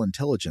 artificial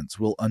intelligence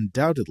will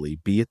undoubtedly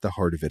be at the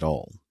heart of it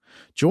all.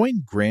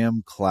 Join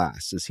Graham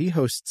Class as he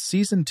hosts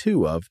Season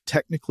 2 of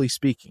Technically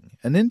Speaking,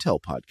 an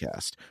Intel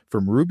podcast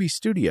from Ruby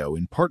Studio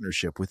in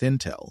partnership with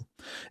Intel.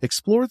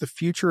 Explore the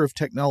future of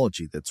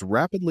technology that's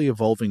rapidly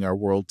evolving our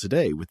world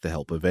today with the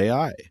help of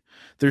AI.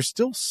 There's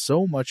still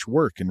so much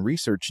work and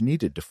research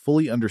needed to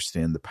fully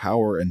understand the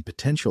power and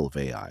potential of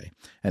AI,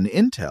 and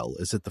Intel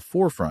is at the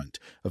forefront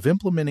of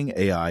implementing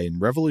AI in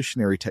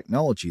revolutionary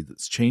technology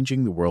that's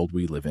changing the world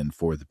we live in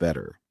for the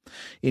better.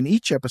 In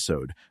each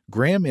episode,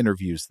 Graham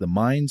interviews the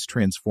minds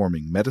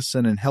transforming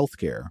medicine and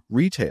healthcare,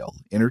 retail,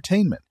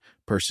 entertainment,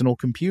 personal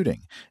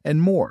computing, and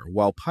more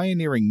while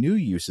pioneering new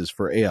uses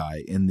for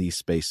AI in these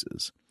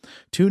spaces.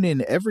 Tune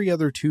in every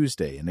other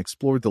Tuesday and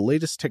explore the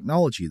latest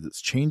technology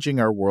that's changing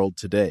our world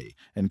today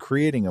and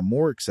creating a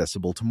more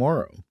accessible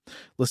tomorrow.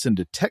 Listen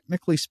to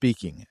Technically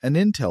Speaking, an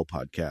Intel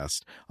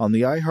podcast on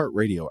the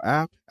iHeartRadio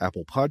app,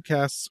 Apple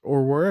Podcasts,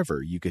 or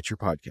wherever you get your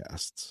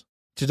podcasts.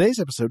 Today's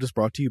episode is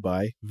brought to you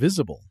by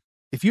Visible.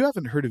 If you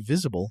haven't heard of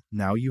Visible,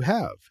 now you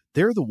have.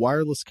 They're the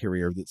wireless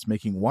carrier that's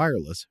making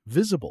wireless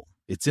visible.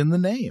 It's in the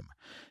name.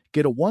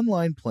 Get a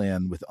one-line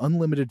plan with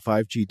unlimited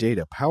 5G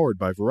data powered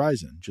by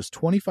Verizon, just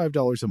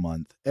 $25 a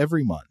month,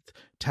 every month,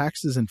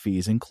 taxes and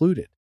fees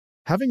included.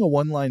 Having a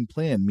one-line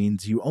plan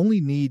means you only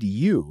need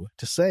you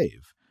to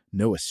save.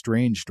 No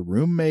estranged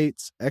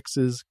roommates,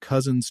 exes,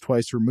 cousins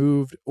twice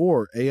removed,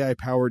 or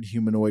AI-powered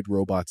humanoid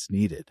robots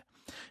needed.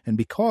 And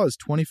because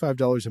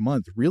 $25 a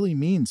month really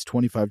means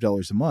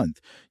 $25 a month,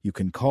 you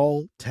can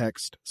call,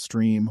 text,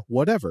 stream,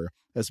 whatever,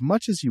 as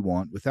much as you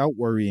want without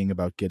worrying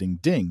about getting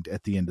dinged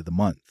at the end of the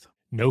month.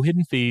 No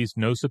hidden fees,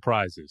 no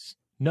surprises.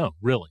 No,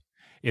 really.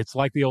 It's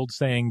like the old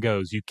saying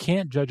goes, you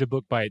can't judge a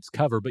book by its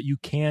cover, but you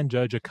can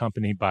judge a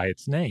company by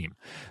its name.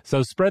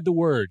 So spread the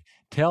word.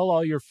 Tell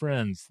all your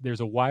friends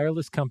there's a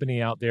wireless company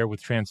out there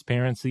with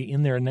transparency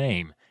in their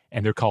name,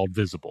 and they're called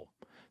Visible.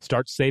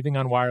 Start saving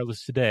on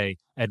wireless today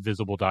at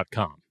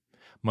Visible.com.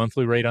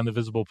 Monthly rate on the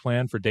Visible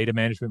plan. For data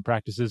management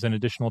practices and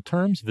additional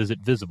terms, visit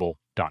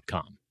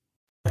visible.com.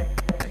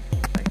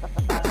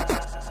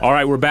 All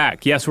right, we're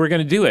back. Yes, we're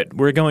going to do it.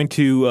 We're going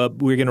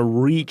to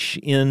reach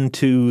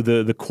into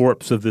the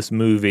corpse of this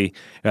movie.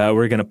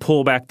 We're going to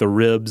pull back the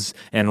ribs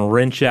and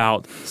wrench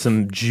out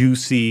some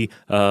juicy,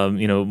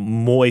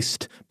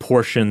 moist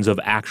portions of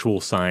actual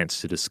science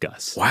to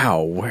discuss.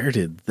 Wow, where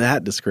did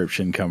that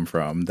description come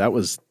from? That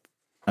was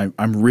I'm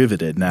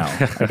riveted now.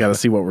 I got to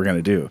see what we're going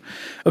to do.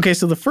 Okay,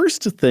 so the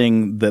first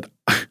thing that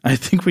I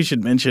think we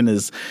should mention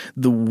is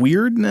the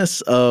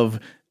weirdness of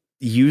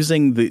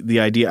using the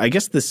idea. I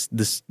guess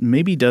this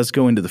maybe does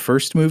go into the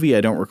first movie.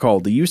 I don't recall.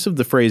 The use of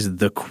the phrase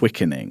 "the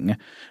quickening,"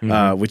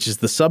 which is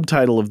the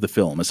subtitle of the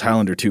film, is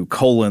Highlander 2: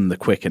 the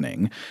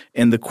quickening.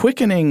 And the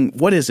quickening,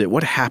 what is it?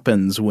 What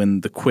happens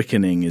when the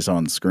quickening is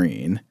on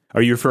screen?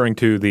 Are you referring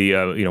to the,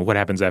 what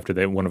happens after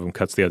one of them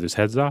cuts the other's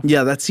heads off?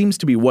 Yeah, that seems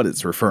to be what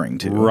it's referring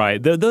to.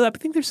 Right. I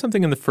think there's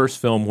something in the first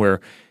film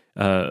where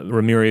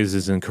Ramirez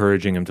is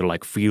encouraging him to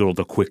feel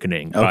the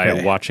quickening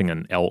by watching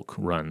an elk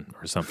run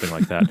or something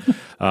like that.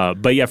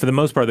 But yeah, for the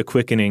most part, the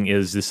quickening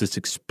is this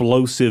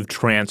explosive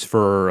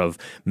transfer of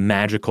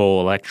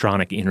magical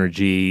electronic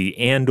energy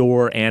and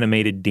or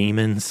animated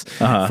demons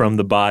from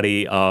the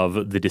body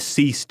of the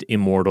deceased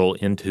immortal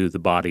into the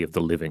body of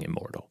the living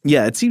immortal.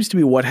 Yeah, it seems to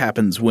be what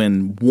happens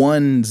when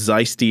one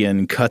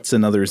Zystian cuts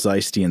another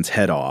Zystian's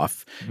head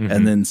off,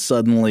 and then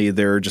suddenly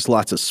there are just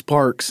lots of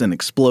sparks and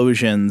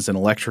explosions and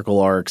electrical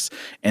arcs,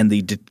 and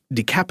the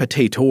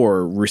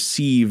decapitator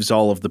receives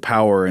all of the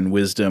power and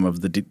wisdom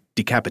of the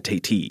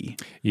decapitatee.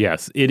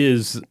 Yes, it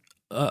is,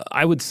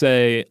 I would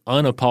say,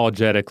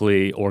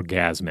 unapologetically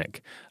orgasmic.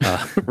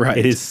 Right.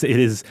 It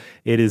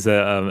is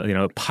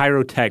a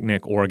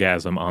pyrotechnic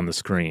orgasm on the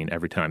screen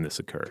every time this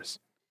occurs.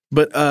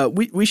 But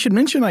we should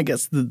mention, I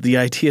guess, the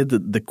idea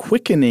that the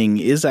quickening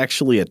is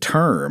actually a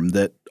term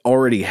that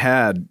already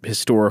had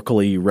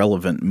historically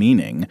relevant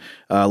meaning.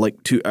 I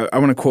want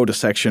to quote a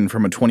section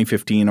from a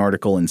 2015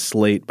 article in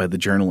Slate by the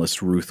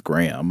journalist Ruth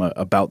Graham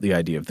about the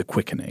idea of the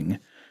quickening.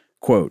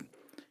 Quote,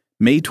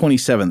 May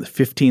 27,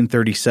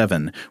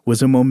 1537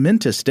 was a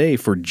momentous day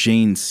for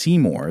Jane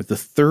Seymour, the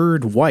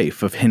third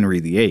wife of Henry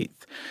VIII.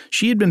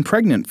 She had been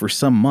pregnant for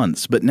some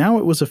months, but now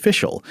it was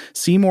official.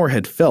 Seymour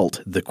had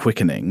felt the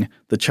quickening,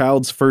 the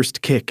child's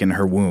first kick in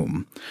her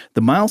womb.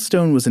 The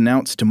milestone was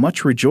announced to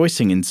much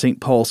rejoicing in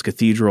St. Paul's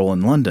Cathedral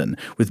in London,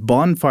 with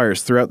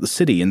bonfires throughout the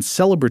city and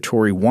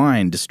celebratory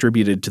wine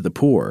distributed to the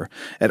poor.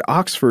 At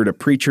Oxford, a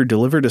preacher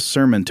delivered a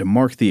sermon to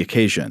mark the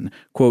occasion.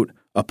 Quote,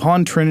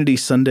 Upon Trinity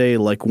Sunday,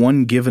 like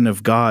one given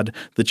of God,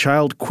 the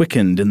child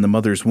quickened in the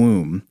mother's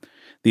womb.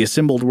 The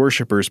assembled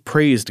worshippers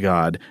praised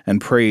God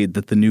and prayed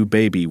that the new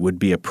baby would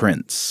be a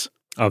prince.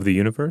 Of the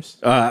universe?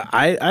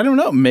 I don't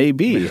know.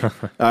 Maybe.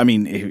 I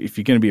mean, if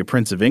you're going to be a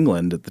prince of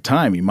England at the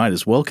time, you might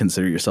as well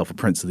consider yourself a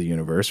prince of the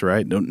universe,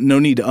 right? No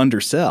need to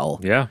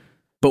undersell. Yeah.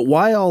 But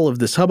why all of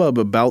this hubbub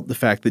about the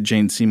fact that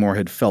Jane Seymour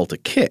had felt a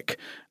kick?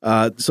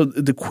 So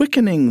the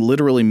quickening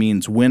literally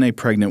means when a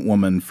pregnant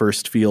woman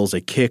first feels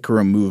a kick or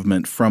a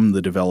movement from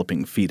the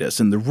developing fetus.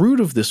 And the root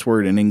of this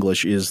word in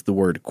English is the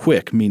word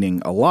quick,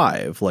 meaning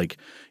alive. Like,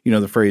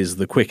 the phrase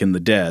 "the quick and the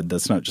dead."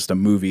 That's not just a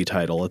movie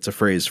title. It's a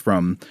phrase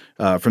from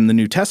the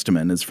New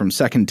Testament. It's from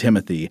 2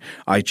 Timothy.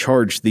 I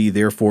charge thee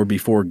therefore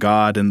before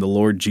God and the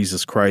Lord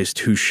Jesus Christ,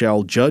 who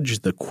shall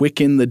judge the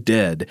quick and the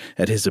dead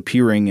at his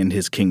appearing in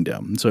his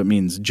kingdom. So it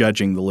means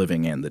judging the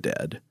living and the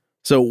dead.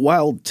 So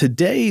while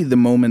today the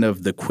moment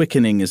of the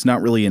quickening is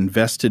not really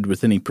invested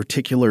with any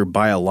particular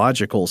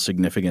biological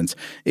significance,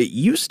 it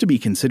used to be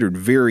considered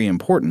very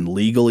important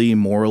legally,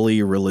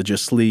 morally,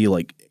 religiously.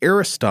 Like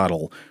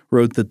Aristotle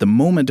wrote that the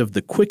moment of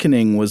the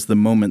quickening was the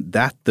moment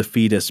that the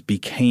fetus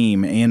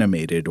became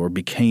animated or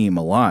became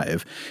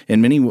alive. And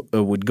many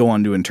would go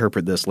on to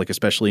interpret this, like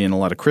especially in a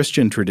lot of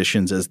Christian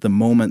traditions, as the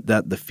moment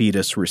that the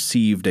fetus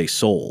received a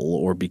soul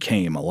or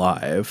became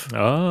alive.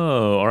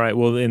 Oh, all right.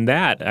 Well, in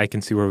that, I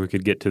can see where we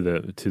could get to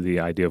the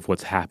idea of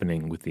what's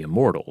happening with the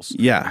immortals.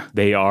 Yeah.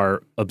 They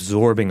are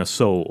absorbing a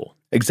soul.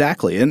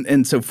 Exactly.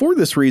 And so for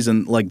this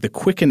reason, like the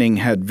quickening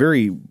had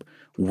very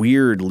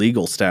weird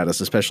legal status,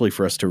 especially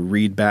for us to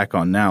read back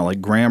on now. Like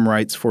Graham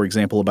writes, for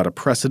example, about a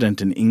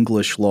precedent in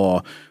English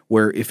law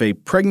where if a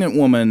pregnant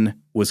woman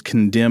was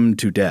condemned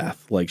to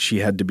death, like she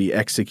had to be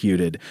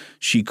executed,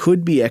 she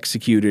could be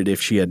executed if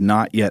she had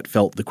not yet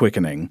felt the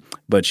quickening,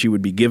 but she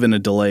would be given a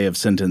delay of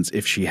sentence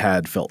if she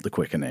had felt the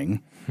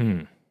quickening.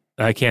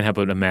 I can't help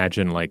but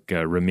imagine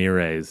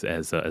Ramirez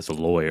as a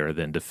lawyer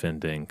then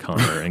defending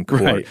Connor in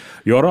court. Right.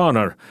 Your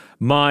Honor,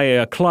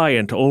 my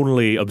client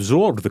only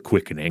absorbed the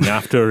quickening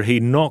after he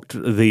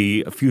knocked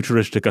the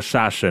futuristic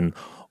assassin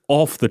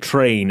off the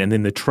train and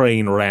then the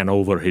train ran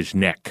over his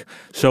neck.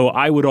 So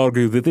I would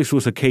argue that this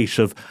was a case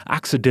of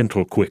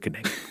accidental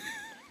quickening.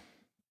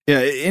 Yeah.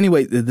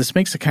 Anyway, this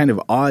makes a kind of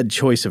odd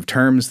choice of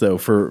terms, though,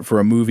 for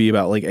a movie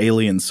about like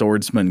alien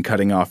swordsmen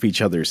cutting off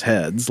each other's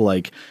heads.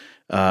 Like,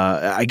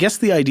 I guess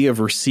the idea of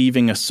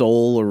receiving a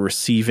soul or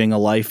receiving a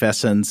life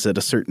essence at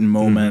a certain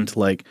moment,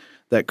 like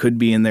that could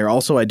be in there.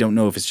 Also, I don't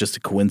know if it's just a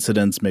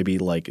coincidence. Maybe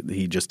like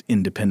he just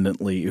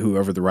independently,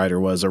 whoever the writer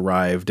was,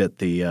 arrived at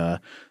the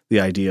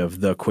idea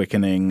of the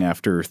quickening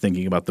after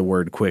thinking about the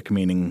word "quick"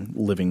 meaning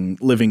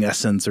living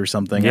essence or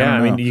something. Yeah,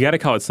 I mean, you got to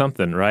call it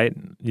something, right?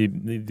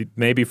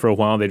 Maybe for a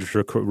while they just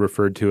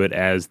referred to it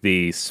as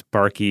the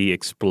sparky,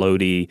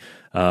 explodey,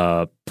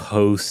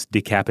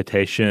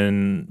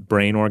 post-decapitation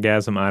brain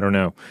orgasm. I don't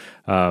know.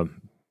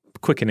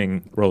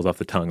 Quickening rolls off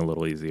the tongue a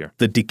little easier.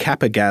 The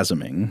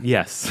decapagasming.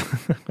 Yes.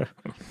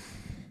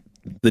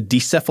 The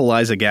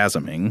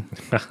decephalizing.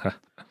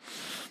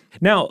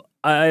 Now,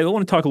 I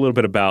want to talk a little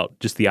bit about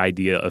just the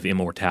idea of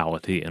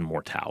immortality and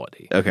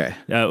mortality. Okay.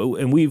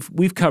 And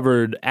we've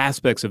covered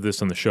aspects of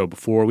this on the show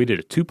before. We did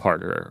a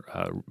two-parter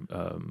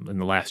in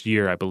the last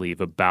year, I believe,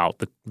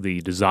 about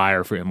the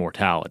desire for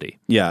immortality.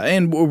 Yeah,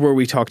 and where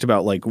we talked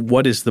about like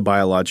what is the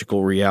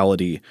biological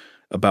reality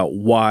about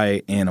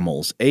why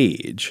animals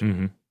age.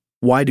 Mm-hmm.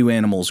 Why do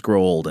animals grow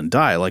old and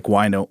die? Like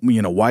why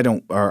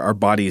don't our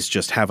bodies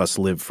just have us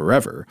live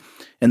forever?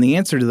 And the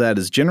answer to that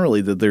is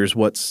generally that there's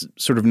what's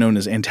sort of known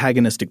as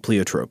antagonistic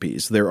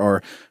pleiotropies. There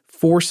are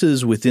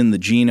forces within the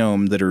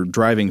genome that are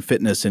driving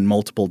fitness in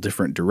multiple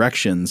different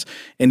directions.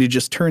 And it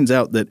just turns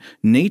out that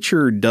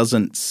nature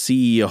doesn't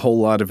see a whole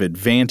lot of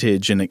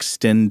advantage in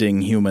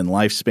extending human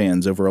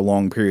lifespans over a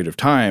long period of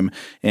time.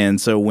 And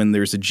so when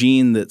there's a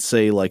gene that,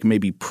 say, like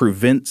maybe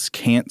prevents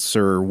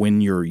cancer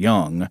when you're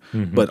young,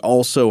 but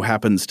also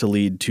happens to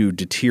lead to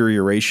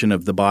deterioration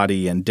of the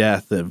body and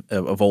death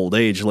of old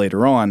age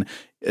later on,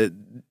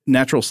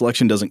 natural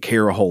selection doesn't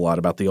care a whole lot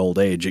about the old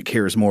age. It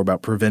cares more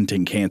about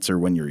preventing cancer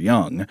when you're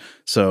young.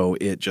 So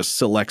it just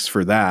selects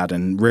for that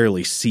and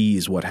rarely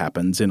sees what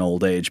happens in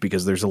old age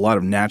because there's a lot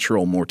of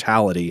natural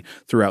mortality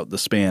throughout the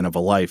span of a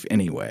life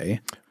anyway.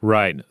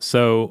 Right.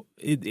 So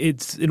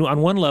it's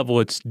on one level,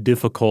 it's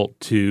difficult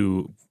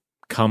to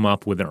come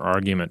up with an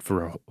argument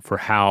for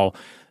how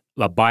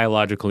a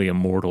biologically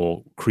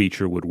immortal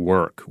creature would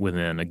work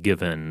within a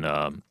given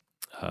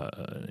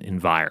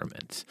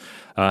environment.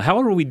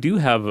 However, we do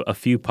have a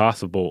few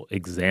possible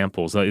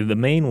examples, the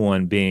main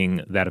one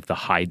being that of the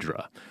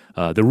Hydra,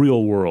 the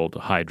real-world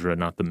Hydra,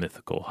 not the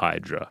mythical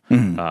Hydra.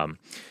 Mm-hmm.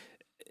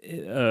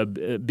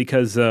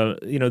 Because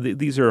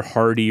these are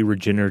hardy,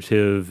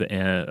 regenerative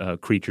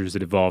creatures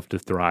that evolved to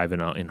thrive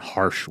in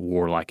harsh,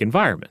 warlike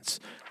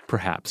environments.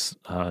 Perhaps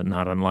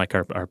not unlike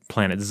our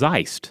planet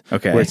Zeist,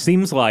 where it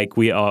seems like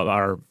we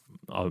are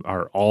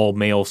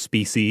all-male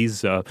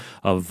species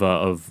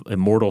of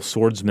immortal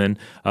swordsmen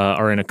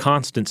are in a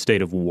constant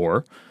state of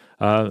war.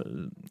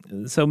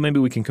 So maybe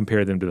we can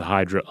compare them to the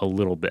Hydra a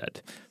little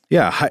bit.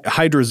 Yeah,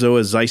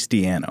 Hydrazoa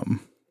zeistianum.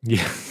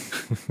 Yeah.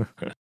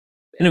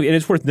 And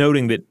it's worth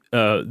noting that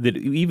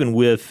even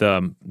with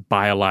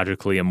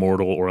biologically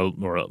immortal or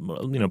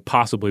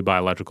possibly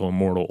biological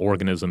immortal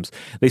organisms,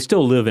 they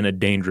still live in a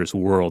dangerous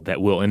world that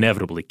will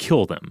inevitably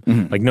kill them.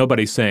 Mm-hmm. Like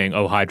nobody's saying,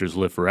 "Oh, hydras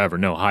live forever."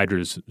 No,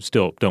 hydras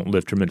still don't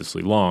live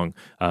tremendously long.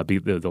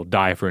 They'll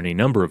die for any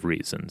number of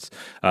reasons.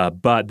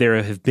 But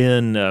there have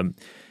been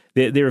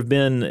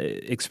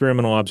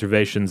experimental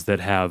observations that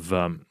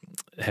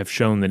have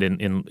shown that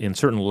in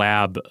certain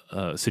lab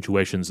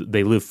situations,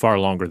 they live far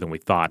longer than we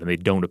thought, and they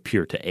don't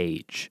appear to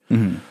age.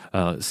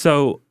 Mm-hmm.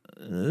 So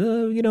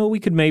we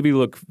could maybe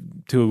look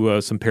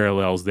to some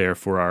parallels there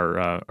for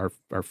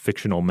our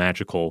fictional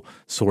magical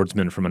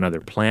swordsman from another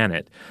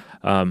planet.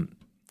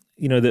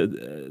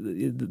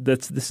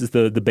 This is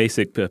the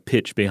basic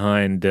pitch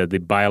behind the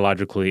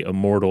biologically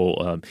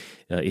immortal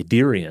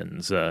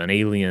Idirians,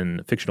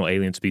 an fictional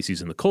alien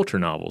species in the culture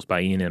novels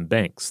by Ian M.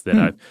 Banks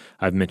that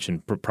I've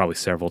mentioned probably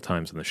several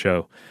times on the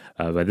show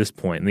by this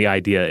point. And the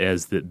idea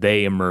is that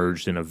they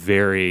emerged in a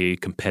very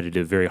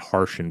competitive, very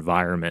harsh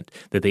environment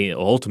that they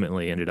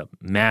ultimately ended up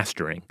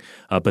mastering,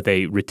 but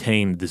they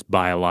retained this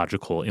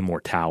biological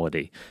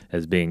immortality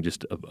as being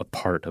just a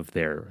part of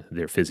their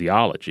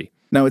physiology.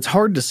 Now, it's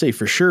hard to say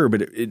for sure,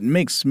 but it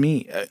makes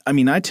me – I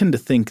mean, I tend to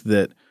think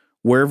that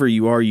wherever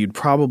you are, you'd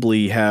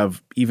probably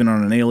have, even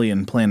on an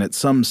alien planet,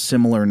 some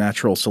similar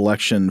natural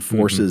selection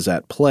forces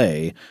at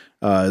play.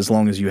 As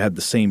long as you had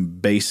the same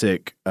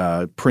basic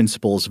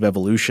principles of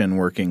evolution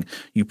working,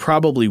 you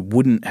probably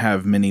wouldn't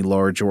have many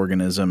large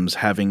organisms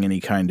having any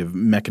kind of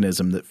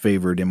mechanism that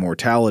favored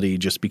immortality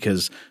just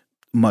because –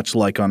 much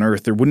like on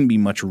Earth, there wouldn't be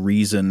much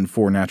reason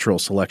for natural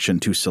selection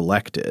to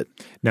select it.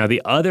 Now,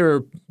 the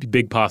other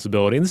big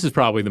possibility, and this is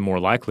probably the more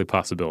likely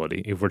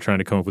possibility, if we're trying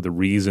to come up with a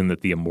reason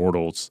that the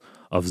immortals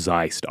of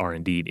Zeist are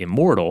indeed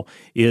immortal,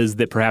 is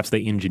that perhaps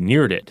they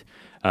engineered it.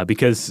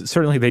 Because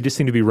certainly they just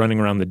seem to be running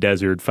around the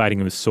desert,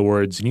 fighting with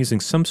swords and using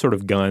some sort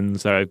of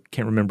guns. I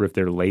can't remember if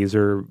they're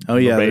laser. Oh,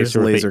 yeah, there's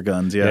laser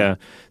guns, yeah.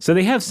 So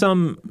they have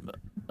some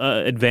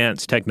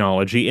advanced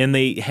technology, and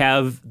they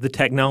have the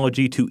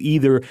technology to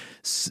either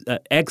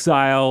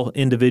exile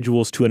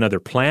individuals to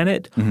another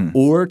planet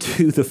or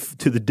to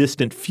the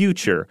distant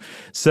future.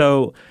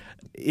 So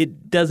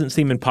it doesn't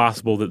seem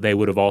impossible that they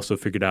would have also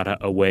figured out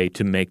a way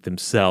to make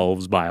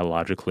themselves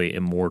biologically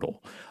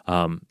immortal.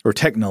 Or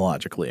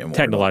technologically immortal.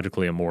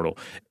 Technologically immortal.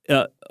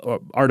 or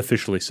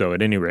artificially so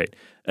at any rate.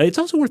 It's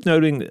also worth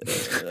noting,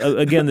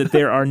 again, that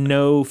there are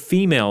no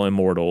female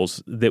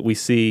immortals that we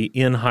see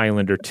in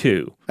Highlander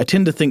 2. I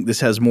tend to think this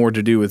has more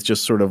to do with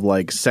just sort of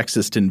like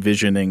sexist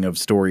envisioning of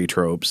story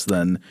tropes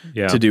than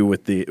to do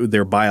with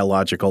their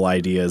biological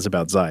ideas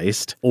about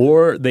Zeist.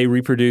 Or they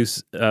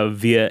reproduce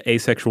via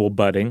asexual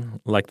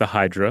budding, like the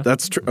Hydra.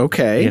 That's true.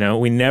 Okay. You know,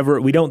 we never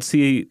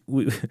see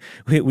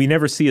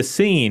a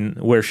scene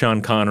where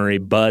Sean Connery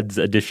buds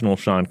additional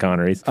Sean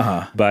Connerys,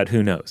 but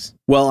who knows?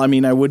 Well, I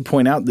mean, I would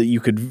point out that you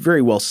could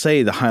very well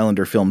say the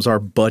Highlander films are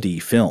buddy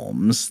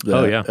films.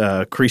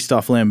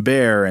 Christophe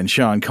Lambert and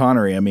Sean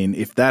Connery. I mean,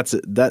 if that,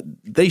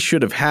 they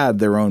should have had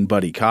their own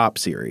buddy cop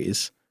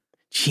series.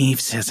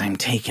 Chief says I'm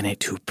taking it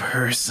too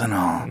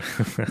personal.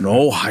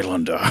 No,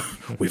 Highlander,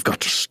 we've got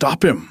to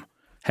stop him.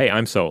 Hey,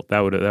 I'm sold. That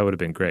would have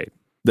been great.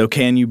 Though,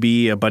 can you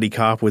be a buddy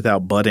cop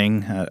without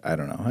budding? I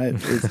don't know.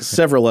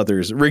 Several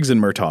others. Riggs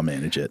and Murtaugh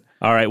manage it.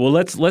 All right. Well,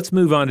 let's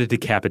move on to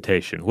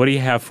decapitation. What do you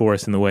have for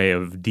us in the way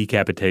of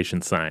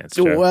decapitation science,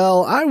 Joe?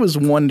 Well, I was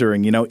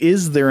wondering,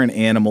 is there an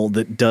animal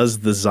that does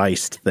the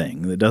Zeist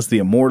thing, that does the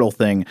immortal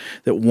thing,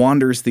 that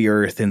wanders the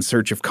earth in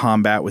search of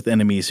combat with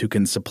enemies who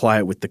can supply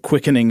it with the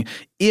quickening,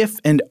 if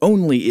and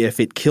only if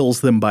it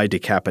kills them by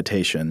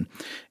decapitation?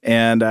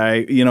 And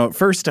at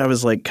first I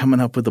was like coming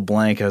up with a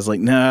blank. I was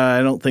like, nah,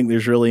 I don't think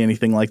there's really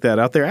anything like that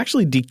out there.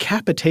 Actually,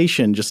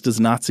 decapitation just does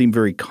not seem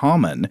very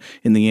common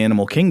in the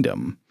animal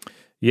kingdom.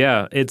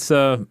 Yeah, it's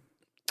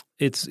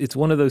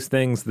one of those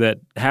things that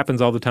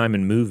happens all the time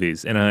in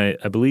movies, and I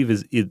believe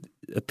it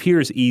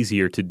appears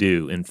easier to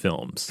do in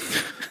films.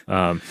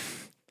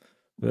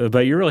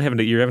 But you're having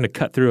to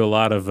cut through a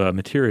lot of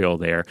material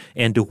there,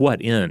 and to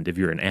what end if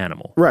you're an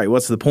animal? Right.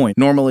 What's the point?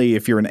 Normally,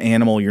 if you're an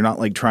animal, you're not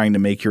like trying to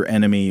make your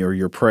enemy or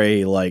your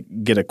prey like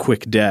get a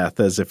quick death,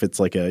 as if it's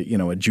like a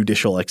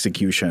judicial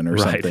execution or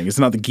something. It's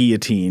not the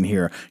guillotine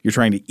here. You're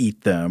trying to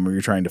eat them or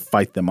you're trying to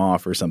fight them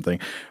off or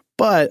something.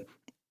 But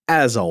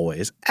as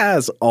always,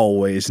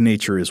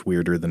 nature is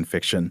weirder than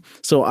fiction.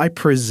 So I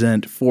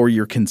present for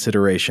your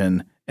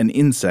consideration an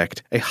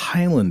insect, a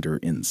Highlander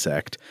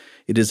insect.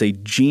 It is a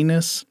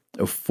genus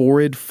of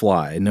phorid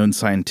fly known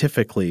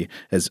scientifically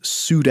as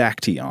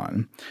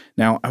Pseudactyon.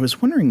 Now, I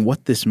was wondering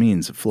what this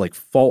means. Like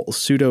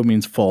pseudo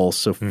means false,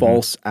 so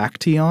false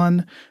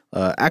actyon.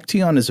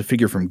 Actyon is a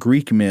figure from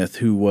Greek myth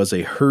who was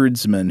a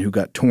herdsman who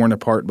got torn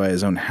apart by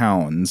his own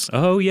hounds.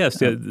 Oh, yes.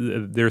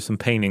 There are some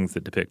paintings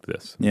that depict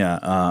this. Yeah.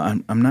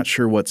 I'm not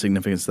sure what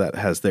significance that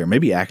has there.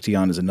 Maybe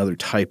actyon is another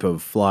type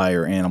of fly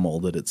or animal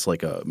that it's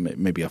like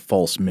maybe a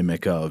false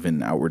mimic of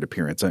in outward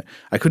appearance.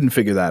 I couldn't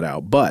figure that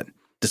out. But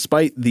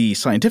despite the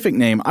scientific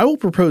name, I will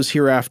propose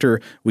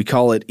hereafter we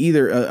call it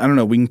either,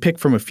 we can pick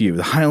from a few.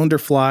 The Highlander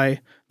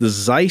fly, the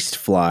Zeist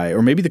fly,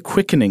 or maybe the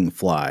quickening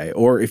fly.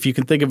 Or if you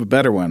can think of a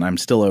better one, I'm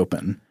still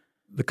open.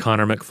 The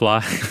Connor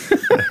McFly.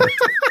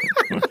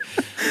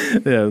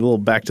 Yeah, a little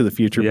Back to the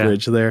Future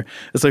bridge there.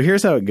 So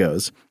here's how it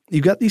goes.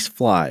 You've got these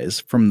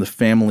flies from the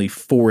family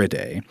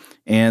Phoridae,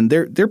 and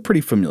they're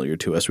pretty familiar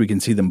to us. We can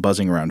see them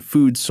buzzing around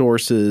food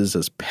sources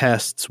as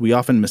pests. We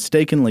often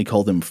mistakenly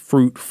call them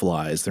fruit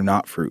flies. They're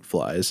not fruit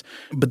flies.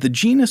 But the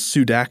genus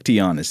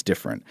Pseudactyon is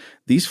different.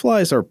 These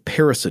flies are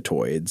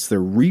parasitoids. They're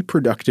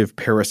reproductive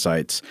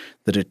parasites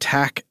that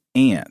attack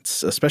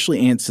ants,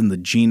 especially ants in the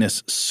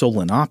genus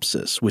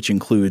Solenopsis, which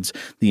includes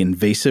the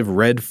invasive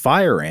red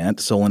fire ant,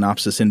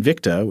 Solenopsis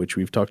invicta, which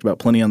we've talked about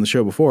plenty on the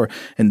show before,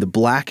 and the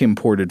black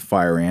imported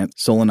fire ant,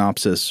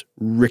 Solenopsis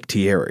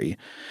richtieri.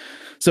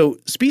 So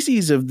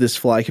species of this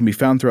fly can be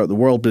found throughout the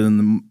world, but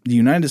in the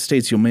United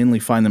States, you'll mainly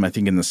find them, I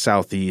think, in the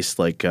southeast,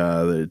 like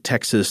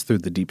Texas through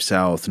the deep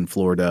south and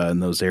Florida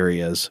and those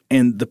areas.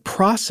 And the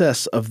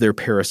process of their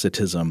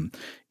parasitism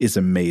is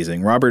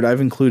amazing. Robert, I've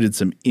included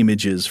some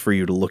images for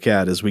you to look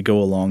at as we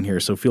go along here,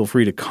 so feel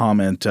free to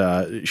comment,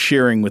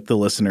 sharing with the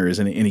listeners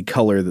any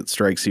color that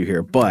strikes you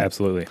here. But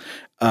absolutely.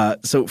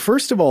 So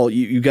first of all,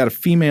 you got a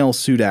female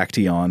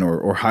Pseudactyon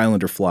or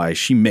Highlander fly.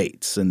 She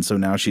mates, and so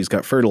now she's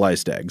got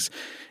fertilized eggs.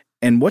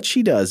 And what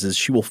she does is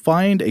she will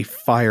find a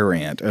fire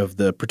ant of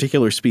the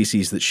particular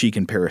species that she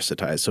can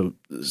parasitize. So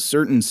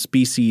certain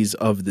species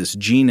of this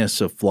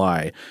genus of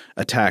fly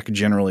attack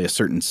generally a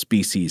certain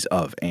species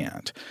of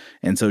ant.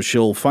 And so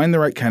she'll find the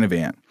right kind of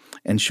ant,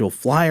 and she'll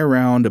fly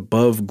around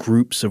above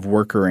groups of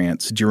worker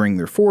ants during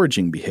their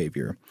foraging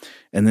behavior.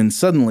 And then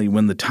suddenly,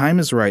 when the time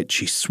is right,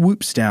 she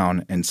swoops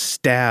down and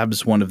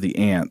stabs one of the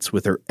ants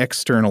with her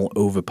external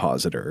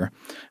ovipositor.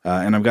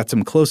 And I've got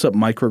some close-up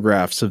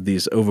micrographs of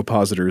these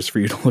ovipositors for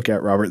you to look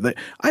at, Robert.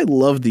 I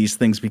love these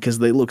things because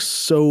they look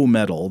so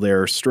metal.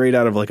 They're straight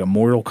out of like a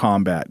Mortal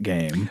Kombat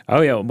game. Oh,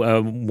 yeah.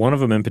 One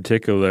of them in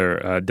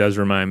particular does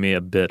remind me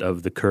a bit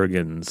of the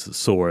Kurgan's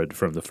sword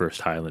from the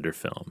first Highlander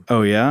film.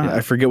 Oh, yeah?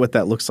 I forget what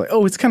that looks like.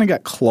 Oh, it's kind of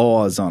got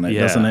claws on it,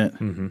 doesn't it?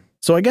 Mm-hmm.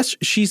 So I guess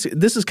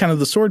this is kind of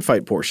the sword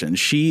fight portion.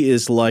 She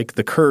is like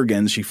the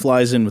Kurgan. She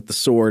flies in with the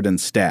sword and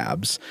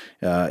stabs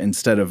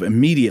instead of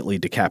immediately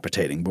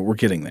decapitating, but we're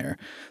getting there.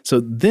 So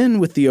then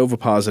with the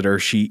ovipositor,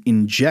 she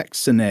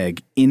injects an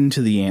egg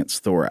into the ant's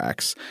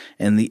thorax,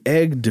 and the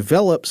egg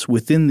develops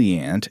within the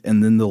ant,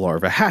 and then the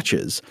larva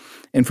hatches.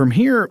 And from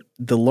here,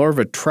 the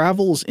larva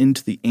travels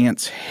into the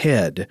ant's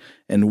head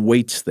and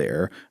waits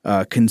there,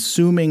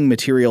 consuming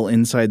material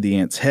inside the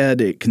ant's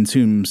head. It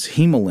consumes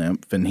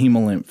hemolymph, and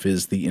hemolymph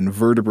is the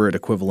invertebrate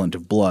equivalent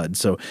of blood.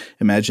 So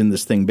imagine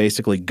this thing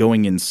basically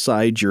going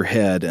inside your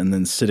head and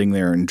then sitting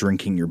there and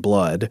drinking your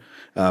blood.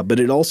 But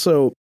it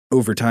also,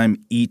 over time,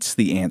 eats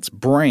the ant's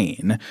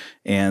brain,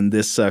 and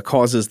this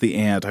causes the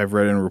ant, I've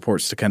read in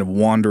reports, to kind of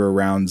wander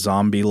around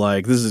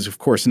zombie-like. This is, of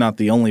course, not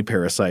the only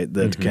parasite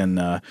that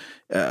can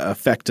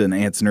affect an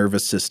ant's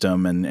nervous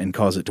system and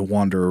cause it to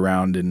wander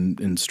around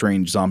in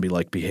strange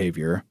zombie-like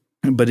behavior.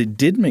 But it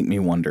did make me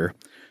wonder,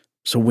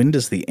 so when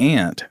does the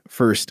ant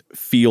first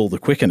feel the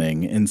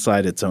quickening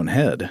inside its own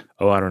head?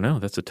 Oh, I don't know.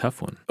 That's a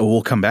tough one. Oh,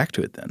 we'll come back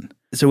to it then.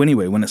 So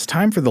anyway, when it's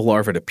time for the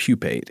larva to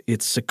pupate,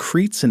 it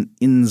secretes an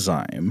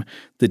enzyme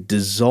that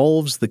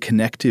dissolves the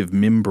connective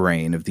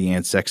membrane of the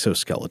ant's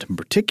exoskeleton,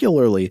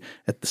 particularly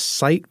at the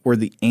site where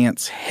the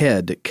ant's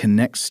head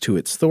connects to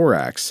its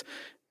thorax.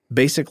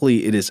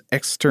 Basically, it is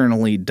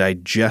externally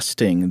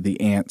digesting the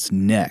ant's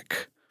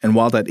neck. And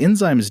while that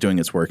enzyme is doing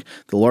its work,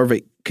 the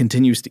larva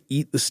continues to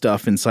eat the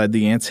stuff inside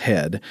the ant's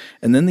head,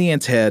 and then the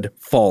ant's head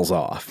falls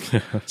off.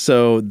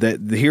 So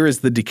here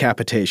is the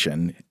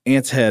decapitation.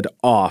 Ant's head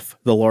off,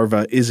 the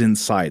larva is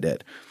inside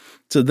it.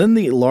 So then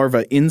the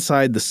larva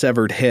inside the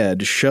severed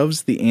head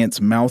shoves the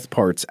ant's mouth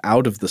parts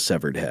out of the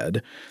severed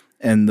head,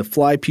 and the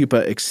fly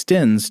pupa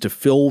extends to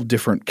fill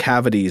different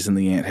cavities in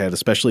the ant head,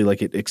 especially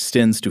like it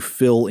extends to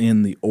fill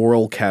in the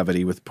oral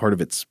cavity with part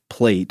of its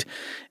plate.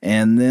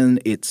 And then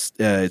it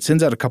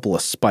sends out a couple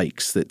of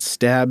spikes that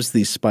stabs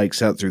these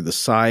spikes out through the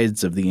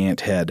sides of the ant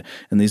head.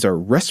 And these are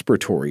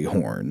respiratory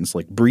horns,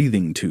 like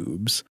breathing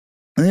tubes.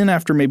 And then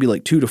after maybe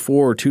like 2 to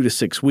 4 or 2 to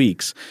 6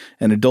 weeks,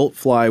 an adult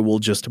fly will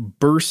just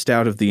burst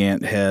out of the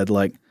ant head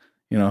like,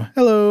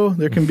 hello,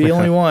 there can be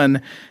only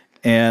one.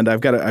 And I've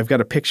got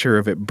a picture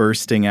of it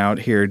bursting out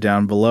here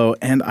down below.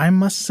 And I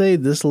must say,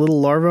 this little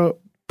larva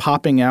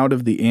popping out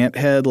of the ant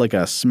head like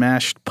a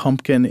smashed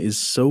pumpkin is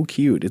so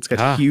cute. It's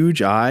got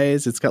huge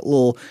eyes. It's got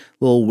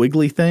little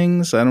wiggly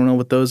things. I don't know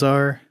what those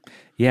are.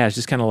 Yeah, it's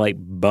just kind of like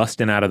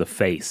busting out of the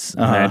face.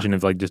 Imagine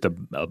if like just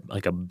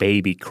a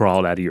baby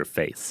crawled out of your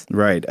face.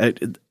 Right.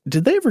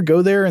 Did they ever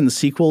go there in the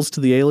sequels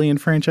to the Alien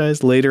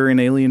franchise, later in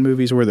Alien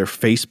movies, where they're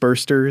face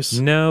bursters?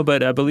 No,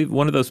 but I believe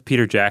one of those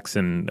Peter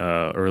Jackson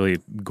early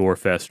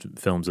gore-fest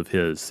films of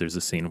his, there's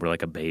a scene where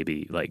like a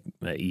baby, like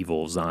an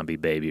evil zombie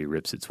baby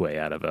rips its way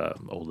out of a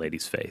old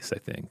lady's face, I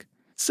think.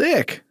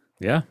 Sick.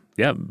 Yeah,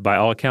 by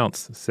all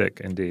accounts, sick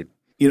indeed.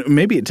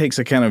 Maybe it takes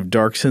a kind of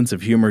dark sense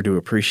of humor to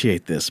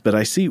appreciate this, but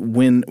I see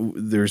when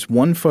there's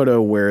one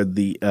photo where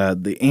the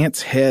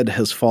ant's head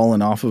has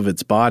fallen off of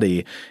its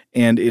body,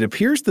 and it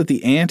appears that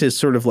the ant is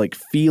sort of like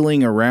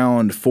feeling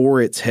around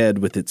for its head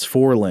with its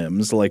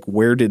forelimbs, like,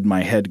 where did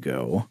my head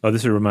go? Oh,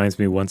 this reminds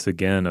me once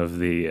again of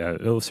the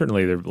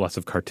certainly there are lots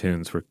of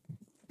cartoons where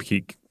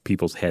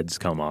people's heads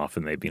come off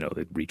and they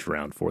reach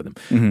around for them.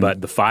 Mm-hmm.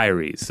 But the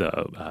Fireys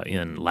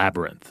in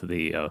Labyrinth,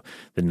 the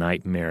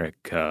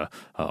nightmaric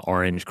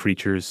orange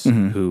creatures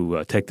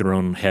who take their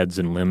own heads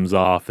and limbs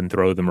off and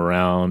throw them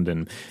around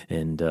and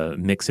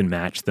mix and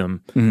match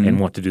them and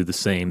want to do the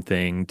same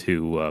thing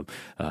to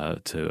our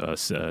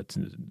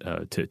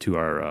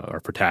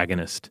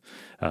protagonist.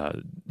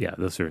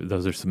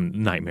 Those are some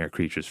nightmare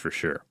creatures for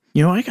sure.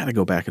 I got to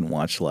go back and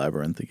watch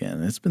Labyrinth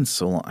again. It's been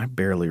so long. I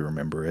barely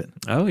remember it.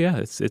 Oh, yeah.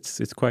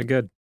 It's quite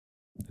good.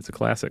 It's a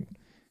classic.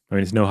 I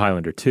mean, it's no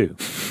Highlander 2.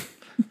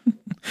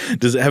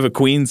 Does it have a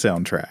Queen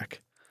soundtrack?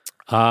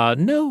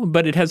 No,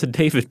 but it has a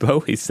David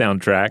Bowie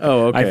soundtrack.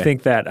 Oh, okay. I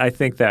think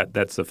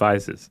that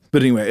suffices.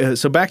 But anyway,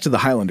 so back to the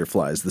Highlander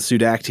flies, the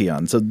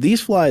Pseudactyon. So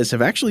these flies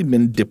have actually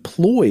been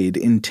deployed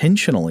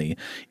intentionally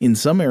in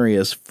some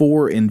areas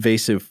for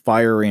invasive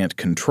fire ant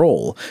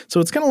control. So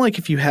it's kind of like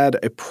if you had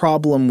a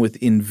problem with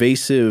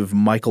invasive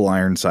Michael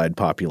Ironside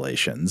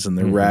populations and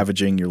they're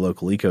ravaging your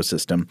local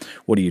ecosystem.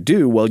 What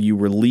do? Well, you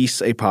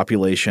release a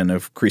population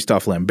of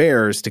Christophe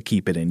Lamberts to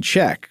keep it in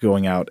check,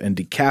 going out and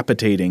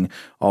decapitating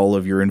all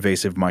of your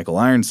invasive Michael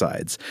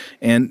Ironsides.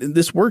 And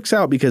this works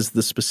out because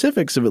the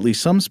specifics of at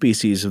least some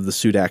species of the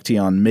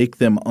Pseudactyon make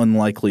them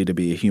unlikely to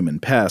be a human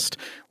pest.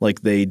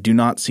 Like, they do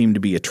not seem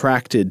to be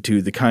attracted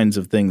to the kinds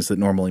of things that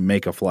normally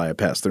make a fly a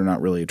pest. They're not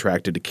really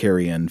attracted to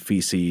carrion,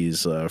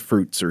 feces,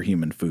 fruits, or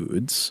human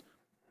foods.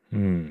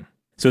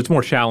 So it's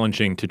more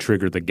challenging to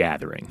trigger the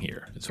gathering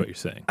here, is what you're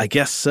saying. I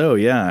guess so,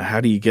 yeah.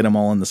 How do you get them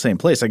all in the same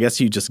place? I guess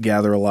you just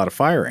gather a lot of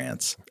fire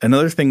ants.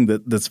 Another thing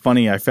that's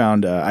funny I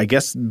found, I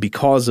guess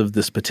because of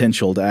this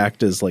potential to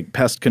act as like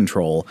pest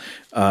control,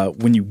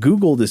 when you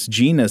Google this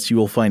genus, you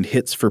will find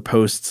hits for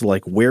posts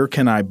like, where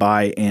can I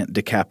buy ant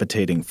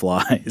decapitating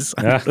flies?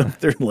 I don't know if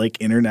they're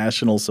like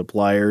international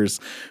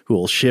suppliers who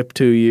will ship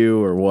to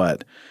you or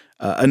what.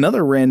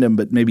 Another random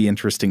but maybe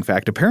interesting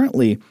fact,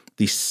 apparently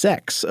the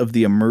sex of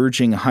the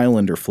emerging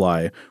Highlander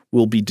fly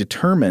will be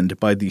determined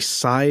by the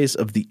size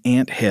of the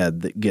ant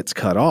head that gets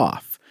cut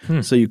off.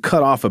 So you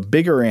cut off a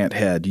bigger ant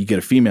head, you get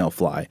a female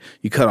fly.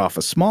 You cut off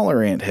a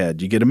smaller ant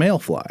head, you get a male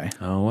fly.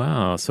 Oh,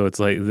 wow. So it's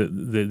like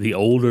the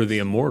older the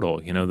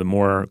immortal, the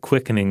more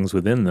quickenings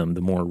within them,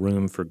 the more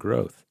room for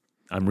growth.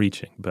 I'm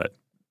reaching, but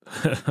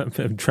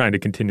I'm trying to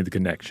continue the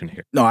connection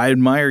here. No, I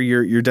admire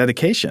your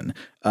dedication.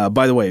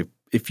 By the way,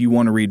 if you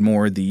want to read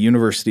more, the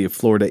University of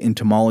Florida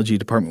Entomology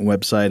Department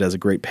website has a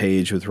great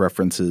page with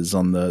references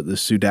on the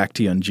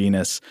Pseudactyon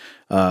genus.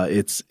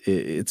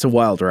 It's a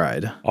wild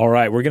ride. All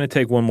right, we're going to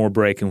take one more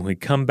break, and when we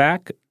come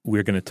back,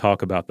 we're going to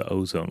talk about the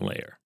ozone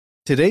layer.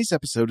 Today's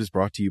episode is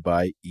brought to you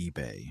by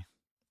eBay.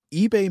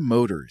 eBay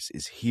Motors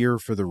is here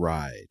for the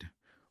ride.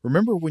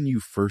 Remember when you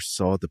first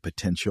saw the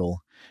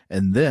potential?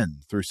 And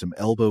then, through some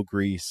elbow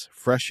grease,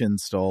 fresh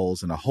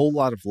installs, and a whole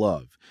lot of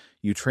love,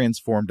 you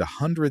transformed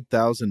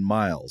 100,000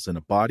 miles and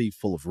a body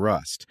full of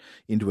rust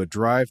into a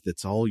drive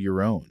that's all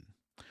your own.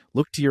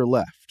 Look to your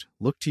left.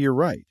 Look to your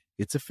right.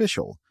 It's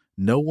official.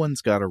 No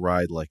one's got a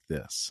ride like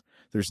this.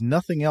 There's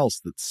nothing else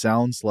that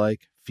sounds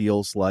like,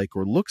 feels like,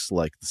 or looks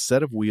like the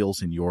set of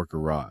wheels in your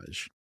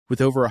garage. With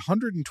over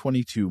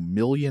 122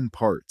 million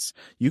parts,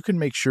 you can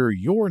make sure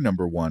your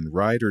number one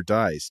ride or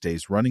die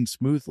stays running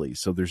smoothly,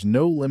 so there's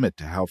no limit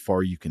to how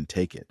far you can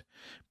take it.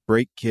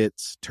 Brake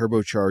kits,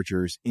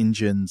 turbochargers,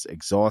 engines,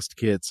 exhaust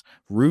kits,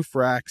 roof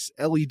racks,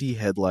 LED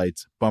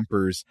headlights,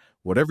 bumpers,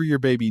 whatever your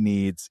baby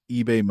needs,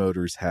 eBay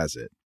Motors has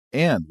it.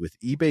 And with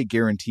eBay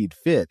Guaranteed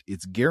Fit,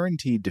 it's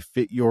guaranteed to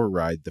fit your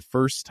ride the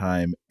first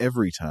time,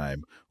 every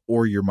time,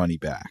 or your money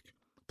back.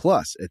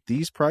 Plus, at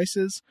these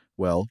prices,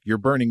 well, you're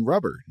burning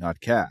rubber, not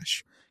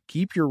cash.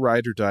 Keep your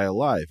ride or die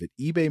alive at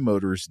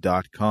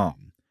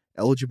ebaymotors.com.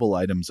 Eligible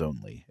items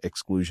only.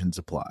 Exclusions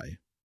apply.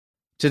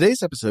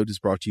 Today's episode is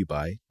brought to you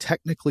by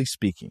Technically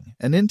Speaking,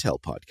 an Intel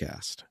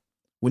podcast.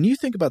 When you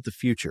think about the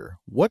future,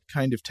 what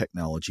kind of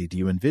technology do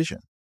you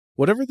envision?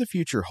 Whatever the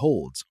future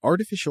holds,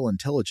 artificial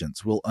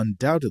intelligence will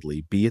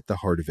undoubtedly be at the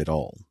heart of it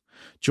all.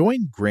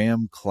 Join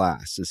Graham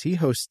Class as he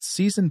hosts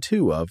Season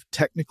 2 of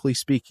Technically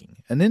Speaking,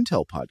 an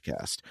Intel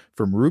podcast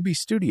from Ruby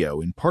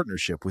Studio in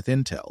partnership with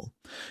Intel.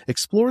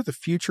 Explore the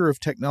future of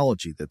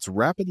technology that's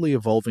rapidly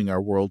evolving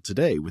our world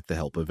today with the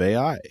help of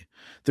AI.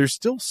 There's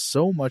still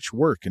so much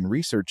work and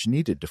research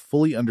needed to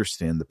fully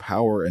understand the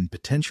power and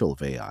potential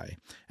of AI,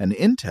 and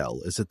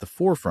Intel is at the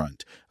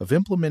forefront of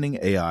implementing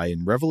AI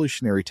in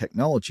revolutionary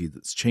technology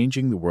that's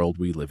changing the world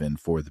we live in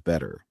for the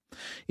better.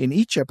 In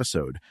each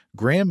episode,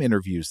 Graham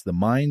interviews the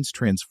minds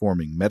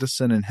transforming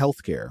medicine and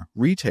healthcare,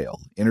 retail,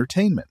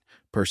 entertainment,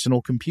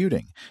 personal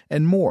computing,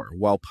 and more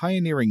while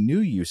pioneering new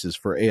uses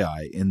for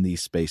AI in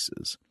these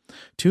spaces.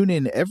 Tune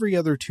in every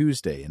other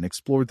Tuesday and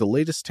explore the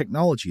latest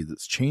technology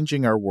that's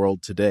changing our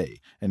world today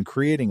and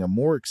creating a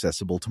more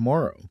accessible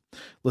tomorrow.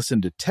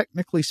 Listen to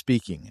Technically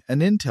Speaking, an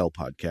Intel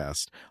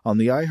podcast on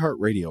the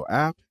iHeartRadio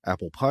app,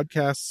 Apple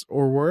Podcasts,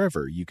 or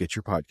wherever you get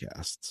your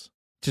podcasts.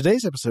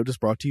 Today's episode is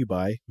brought to you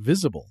by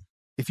Visible.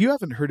 If you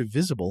haven't heard of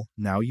Visible,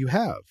 now you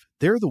have.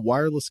 They're the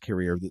wireless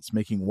carrier that's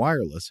making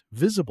wireless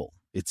visible.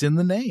 It's in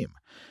the name.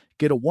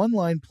 Get a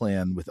one-line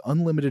plan with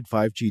unlimited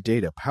 5G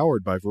data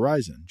powered by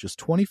Verizon, just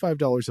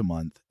 $25 a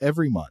month,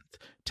 every month,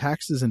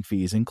 taxes and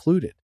fees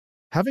included.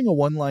 Having a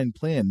one-line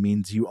plan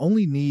means you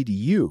only need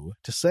you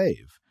to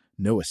save.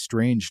 No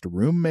estranged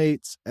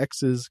roommates,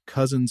 exes,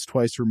 cousins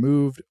twice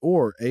removed,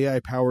 or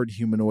AI-powered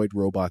humanoid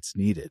robots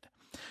needed.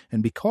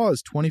 And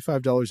because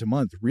 $25 a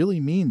month really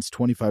means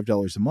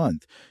 $25 a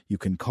month, you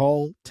can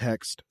call,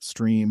 text,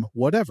 stream,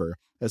 whatever,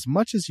 as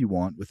much as you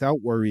want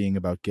without worrying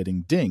about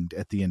getting dinged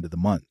at the end of the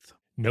month.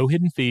 No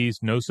hidden fees,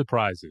 no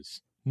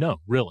surprises.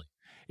 No, really.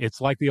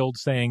 It's like the old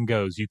saying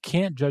goes, you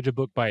can't judge a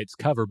book by its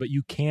cover, but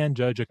you can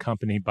judge a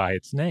company by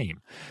its name.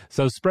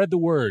 So spread the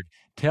word.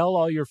 Tell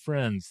all your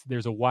friends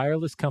there's a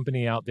wireless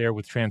company out there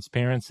with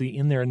transparency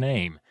in their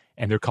name,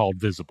 and they're called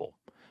Visible.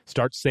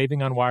 Start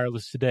saving on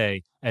wireless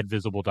today at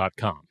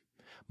Visible.com.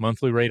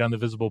 Monthly rate on the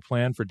Visible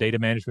plan for data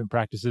management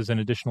practices and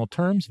additional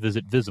terms,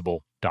 visit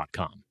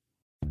Visible.com.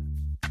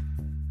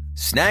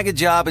 Snag a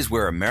Job is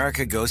where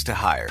America goes to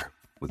hire,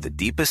 with the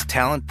deepest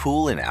talent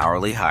pool in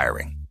hourly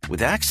hiring.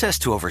 With access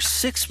to over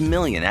 6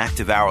 million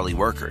active hourly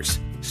workers,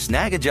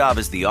 Snag a Job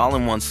is the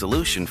all-in-one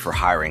solution for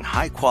hiring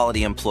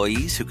high-quality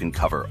employees who can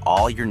cover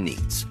all your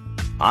needs.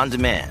 On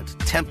demand,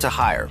 temp to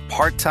hire,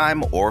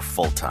 part-time or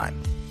full-time.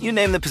 You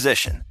name the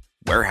position.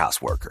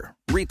 Warehouse worker,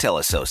 retail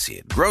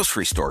associate,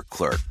 grocery store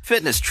clerk,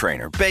 fitness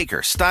trainer,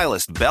 baker,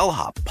 stylist,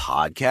 bellhop,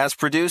 podcast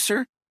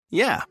producer.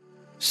 Yeah,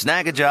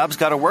 Snag a Job's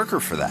got a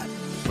worker for that.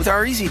 With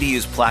our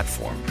easy-to-use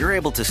platform, you're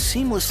able to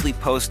seamlessly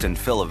post and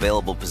fill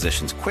available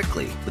positions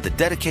quickly with a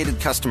dedicated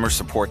customer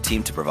support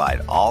team to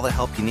provide all the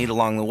help you need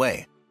along the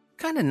way.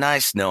 Kind of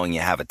nice knowing you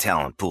have a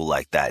talent pool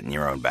like that in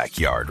your own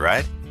backyard,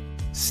 right?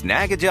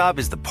 Snag a Job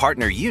is the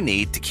partner you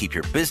need to keep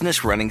your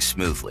business running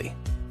smoothly.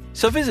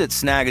 So visit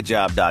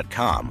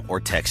snagajob.com or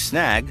text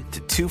snag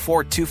to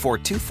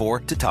 242424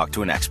 to talk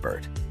to an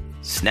expert.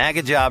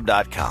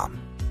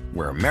 Snagajob.com,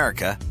 where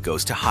America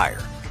goes to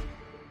hire.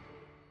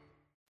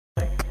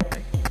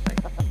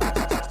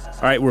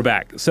 All right, we're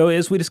back. So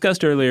as we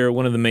discussed earlier,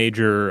 one of the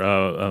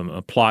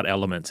major plot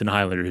elements in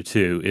Highlander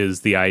 2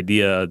 is the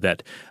idea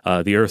that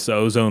the Earth's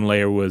ozone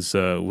layer was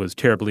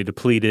terribly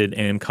depleted,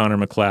 and Connor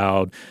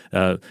McLeod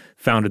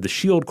founded the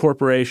SHIELD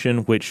Corporation,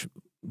 which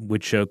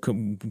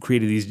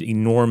created these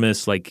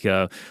enormous,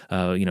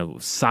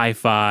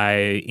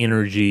 sci-fi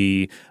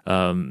energy.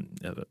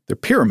 They're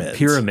pyramids.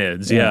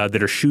 Pyramids, yeah,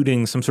 that are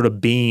shooting some sort of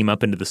beam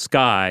up into the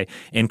sky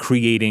and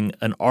creating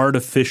an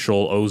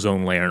artificial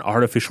ozone layer, an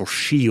artificial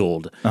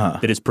shield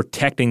that is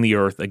protecting the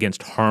Earth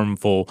against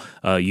harmful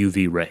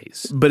UV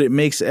rays. But it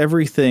makes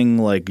everything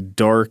like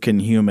dark and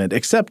humid,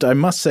 except I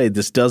must say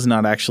this does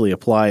not actually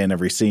apply in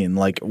every scene.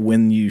 Like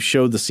when you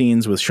show the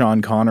scenes with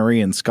Sean Connery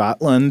in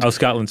Scotland. Oh,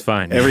 Scotland's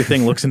fine.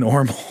 Everything looks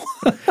normal.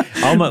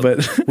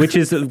 Almost, which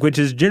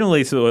is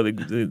generally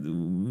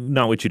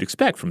not what you'd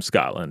expect from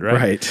Scotland,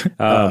 right?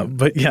 Right.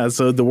 But yeah,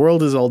 so the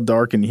world is all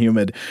dark and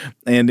humid,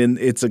 and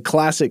it's a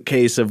classic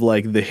case of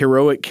like the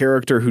heroic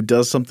character who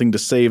does something to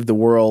save the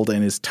world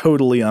and is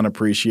totally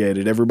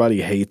unappreciated.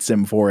 Everybody hates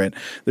him for it.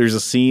 There's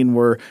a scene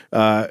where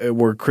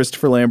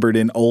Christopher Lambert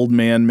in old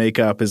man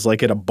makeup is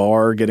like at a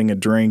bar getting a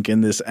drink,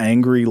 and this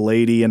angry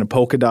lady in a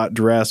polka dot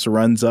dress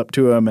runs up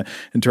to him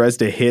and tries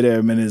to hit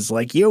him and is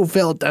like, "You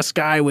filled the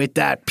sky with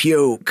that puke."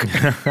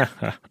 All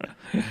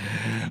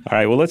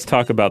right, well, let's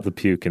talk about the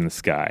puke in the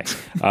sky.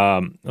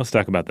 Let's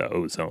talk about the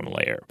ozone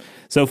layer.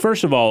 So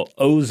first of all,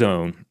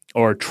 ozone,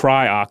 or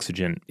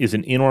trioxygen, is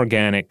an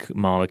inorganic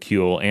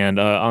molecule, and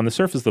on the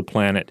surface of the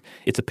planet,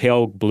 it's a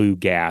pale blue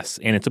gas,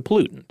 and it's a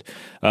pollutant.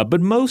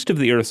 But most of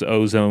the Earth's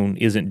ozone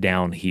isn't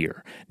down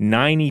here.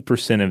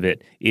 90% of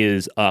it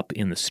is up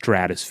in the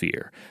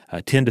stratosphere,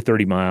 10 to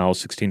 30 miles,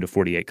 16 to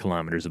 48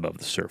 kilometers above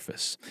the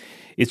surface.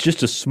 It's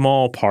just a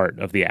small part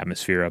of the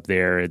atmosphere up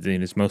there, and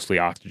it's mostly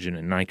oxygen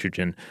and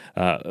nitrogen.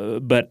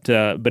 But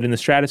in the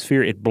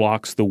stratosphere, it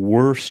blocks the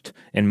worst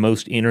and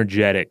most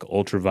energetic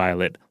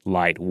ultraviolet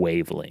light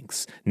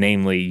wavelengths,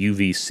 namely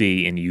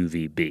UVC and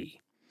UVB.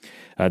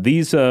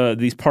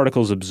 These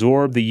particles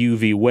absorb the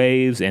UV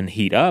waves and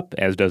heat up,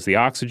 as does the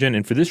oxygen,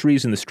 and for this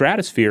reason, the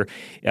stratosphere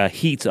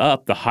heats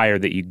up the higher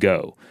that you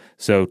go.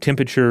 So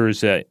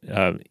temperatures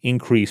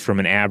increase from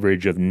an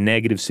average of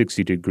negative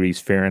 60 degrees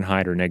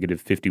Fahrenheit or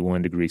negative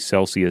 51 degrees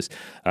Celsius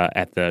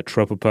at the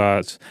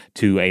tropopause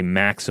to a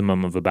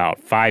maximum of about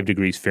 5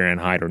 degrees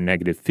Fahrenheit or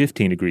negative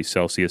 15 degrees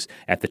Celsius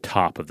at the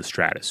top of the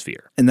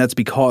stratosphere. And that's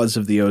because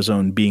of the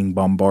ozone being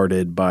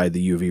bombarded by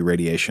the UV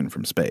radiation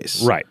from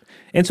space. Right.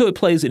 And so it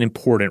plays an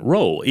important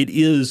role. It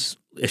is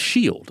a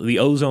shield. The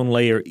ozone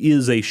layer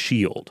is a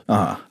shield.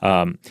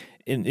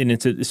 And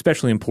it's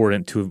especially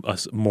important to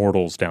us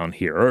mortals down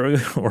here,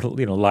 or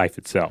life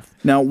itself.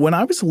 Now, when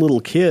I was a little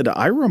kid,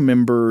 I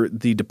remember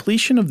the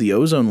depletion of the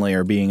ozone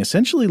layer being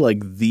essentially like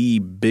the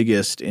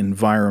biggest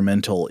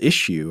environmental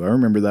issue. I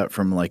remember that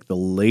from like the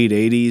late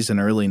 80s and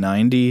early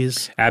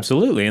 90s.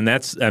 Absolutely, and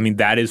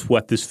that is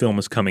what this film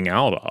is coming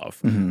out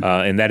of,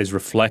 and that is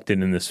reflected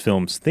in this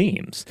film's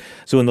themes.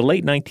 So in the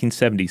late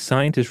 1970s,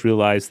 scientists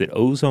realized that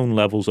ozone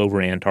levels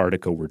over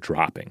Antarctica were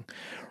dropping.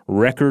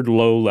 Record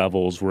low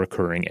levels were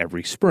occurring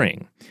every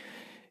spring.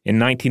 In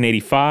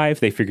 1985,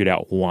 they figured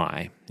out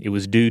why. It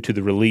was due to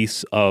the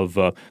release of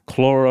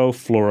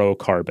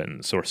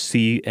chlorofluorocarbons, or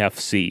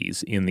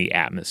CFCs, in the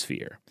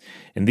atmosphere.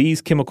 And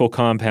these chemical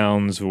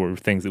compounds were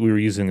things that we were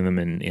using them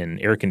in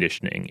air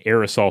conditioning,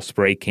 aerosol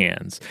spray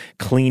cans,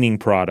 cleaning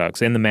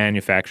products, and the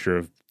manufacture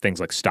of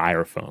things like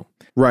styrofoam.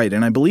 Right,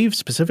 and I believe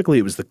specifically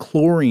it was the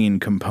chlorine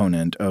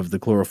component of the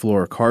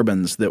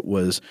chlorofluorocarbons that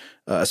was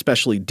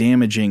especially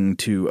damaging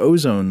to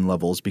ozone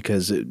levels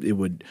because it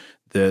would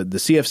the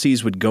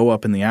CFCs would go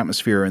up in the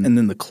atmosphere and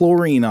then the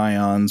chlorine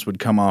ions would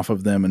come off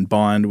of them and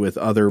bond with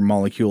other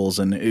molecules,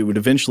 and it would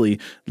eventually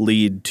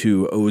lead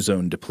to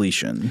ozone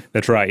depletion.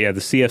 That's right, yeah.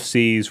 The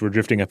CFCs were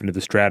drifting up into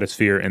the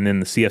stratosphere, and then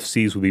the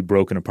CFCs would be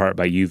broken apart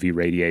by UV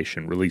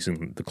radiation,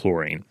 releasing the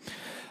chlorine.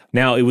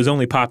 Now, it was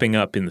only popping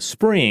up in the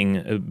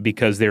spring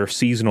because there are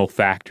seasonal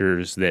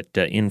factors that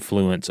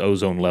influence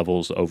ozone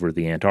levels over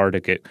the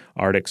Arctic,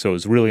 so it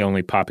was really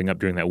only popping up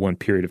during that one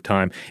period of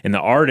time. And the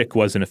Arctic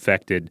wasn't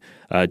affected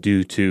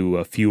due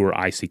to fewer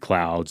icy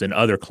clouds and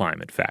other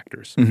climate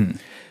factors. Mm-hmm.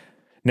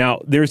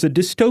 Now, there's a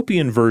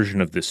dystopian version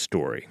of this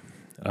story.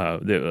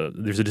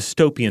 There's a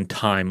dystopian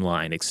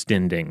timeline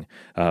extending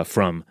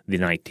from the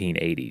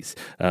 1980s,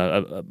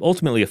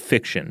 ultimately a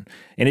fiction,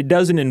 and it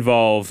doesn't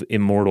involve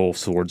immortal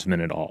swordsmen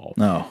at all.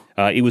 No.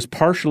 It was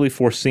partially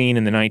foreseen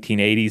in the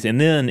 1980s, and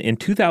then in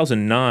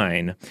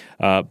 2009,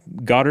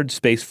 Goddard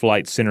Space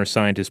Flight Center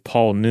scientist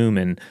Paul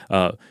Newman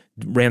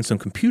ran some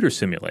computer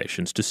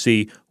simulations to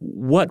see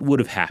what would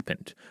have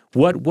happened.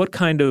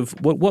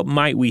 What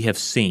might we have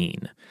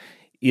seen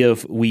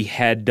if we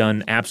had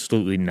done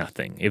absolutely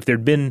nothing? If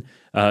there'd been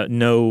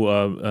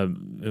no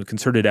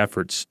concerted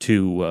efforts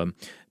to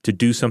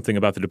do something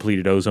about the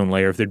depleted ozone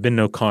layer, if there'd been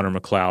no Connor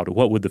McLeod,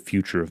 what would the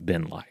future have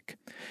been like?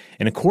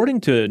 And according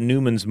to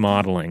Newman's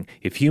modeling,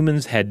 if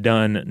humans had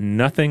done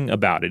nothing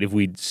about it, if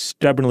we'd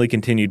stubbornly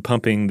continued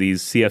pumping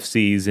these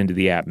CFCs into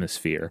the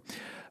atmosphere,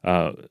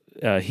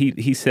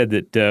 he said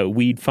that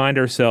we'd find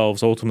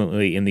ourselves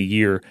ultimately in the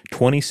year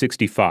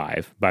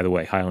 2065. By the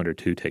way, Highlander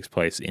 2 takes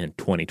place in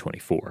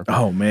 2024.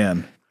 Oh,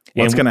 man.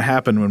 What's going to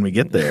happen when we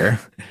get there?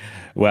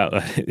 Well,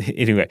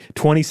 anyway,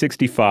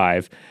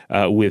 2065,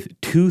 with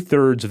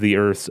 2/3 of the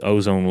Earth's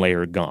ozone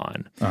layer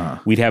gone,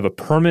 we'd have a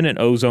permanent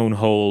ozone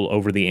hole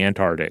over the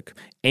Antarctic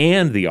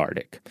and the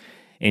Arctic.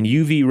 And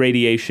UV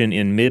radiation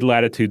in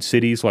mid-latitude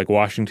cities like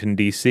Washington,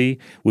 D.C.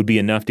 would be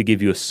enough to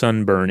give you a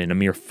sunburn in a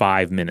mere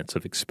 5 minutes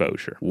of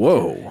exposure.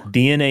 Whoa.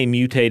 DNA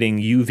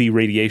mutating UV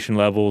radiation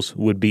levels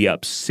would be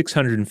up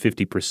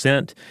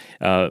 650%,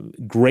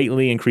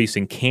 greatly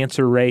increasing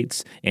cancer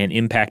rates and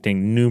impacting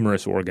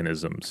numerous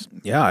organisms.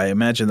 Yeah, I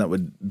imagine that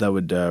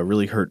would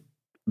really hurt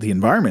the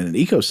environment and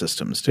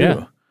ecosystems too.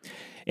 Yeah.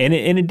 And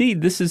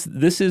indeed, this is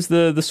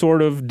the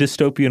sort of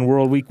dystopian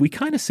world we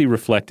kind of see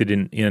reflected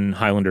in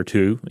Highlander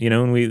 2,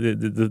 and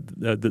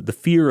the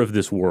fear of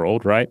this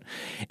world, right?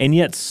 And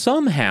yet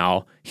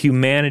somehow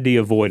humanity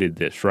avoided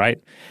this, right?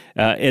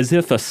 As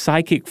if a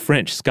psychic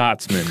French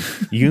Scotsman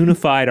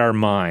unified our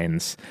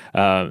minds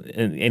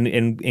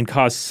and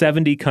caused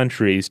 70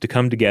 countries to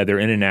come together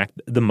and enact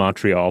the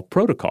Montreal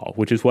Protocol,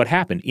 which is what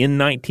happened in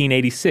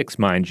 1986,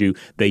 mind you,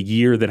 the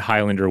year that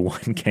Highlander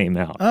 1 came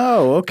out.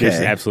 Oh, okay.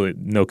 There's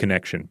absolutely no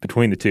connection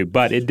between the two,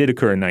 but it did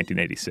occur in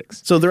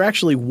 1986. So there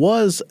actually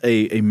was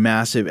a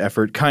massive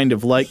effort, kind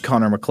of like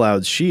Connor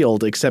McLeod's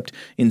SHIELD, except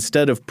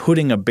instead of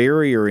putting a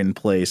barrier in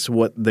place,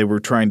 what they were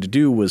trying to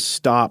do was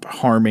stop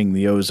harming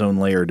the ozone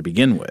layer to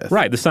begin with.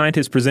 Right. The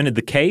scientists presented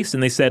the case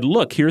and they said,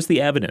 look, here's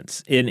the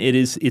evidence. And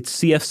it's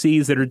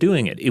CFCs that are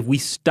doing it. If we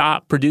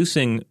stop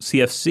producing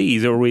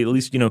CFCs, or we at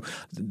least,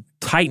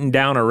 tighten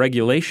down our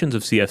regulations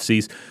of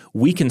CFCs,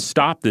 we can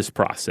stop this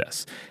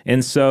process.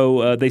 And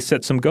so they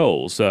set some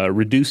goals.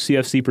 Reduce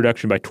CFC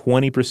production by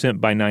 20%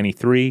 by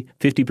 93,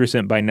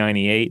 50% by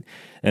 98,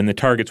 and the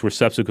targets were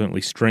subsequently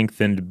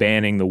strengthened,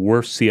 banning the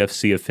worst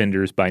CFC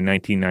offenders by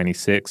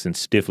 1996 and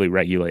stiffly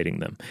regulating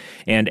them.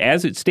 And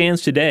as it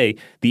stands today,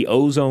 the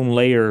ozone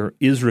layer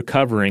is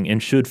recovering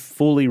and should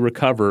fully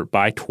recover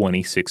by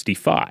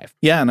 2065.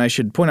 Yeah, and I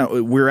should point out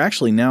we're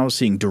actually now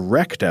seeing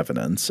direct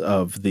evidence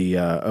of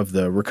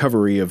the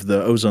recovery of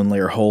the ozone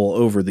layer hole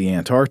over the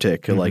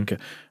Antarctic. Mm-hmm. Like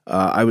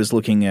I was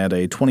looking at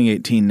a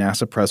 2018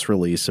 NASA press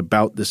release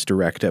about this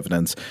direct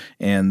evidence,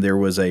 and there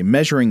was a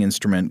measuring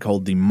instrument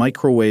called the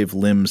Microwave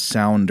Limb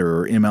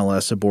Sounder,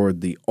 MLS,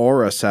 aboard the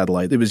Aura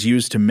satellite that was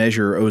used to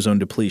measure ozone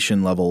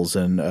depletion levels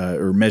and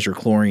or measure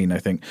chlorine, I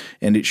think.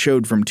 And it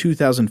showed from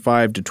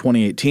 2005 to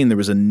 2018 there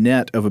was a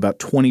net of about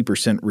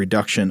 20%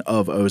 reduction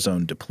of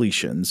ozone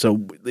depletion.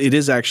 So it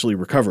is actually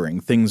recovering.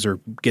 Things are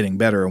getting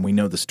better, and we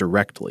know this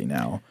directly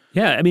now.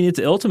 Yeah, I mean, it's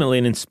ultimately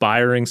an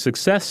inspiring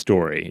success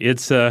story.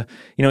 It's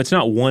it's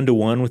not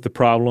one-to-one with the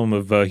problem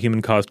of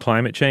human-caused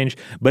climate change,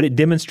 but it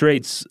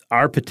demonstrates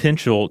our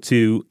potential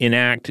to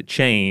enact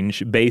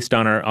change based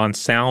on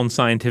sound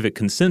scientific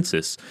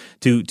consensus,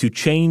 to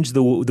change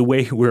the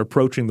way we're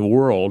approaching the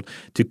world,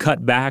 to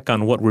cut back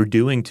on what we're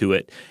doing to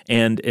it,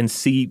 and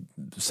see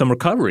some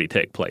recovery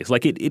take place.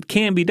 Like it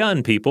can be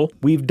done, people.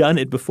 We've done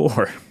it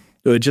before.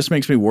 It just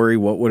makes me worry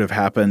what would have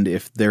happened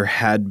if there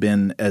had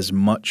been as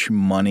much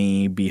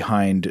money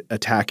behind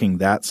attacking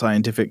that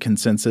scientific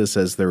consensus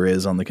as there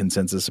is on the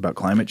consensus about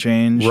climate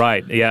change.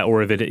 Right. Yeah.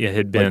 Or if it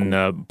had been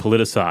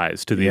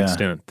politicized to the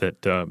extent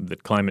that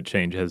climate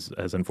change has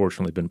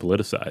unfortunately been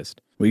politicized.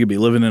 We could be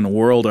living in a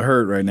world of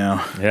hurt right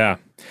now. Yeah.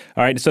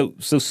 All right. So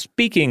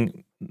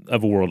speaking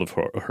of a world of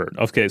hurt.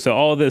 Okay. So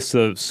all of this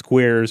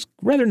squares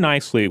rather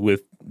nicely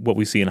with what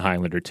we see in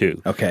Highlander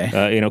 2.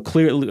 Okay.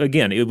 Clearly,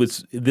 again, it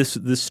was this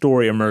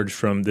story emerged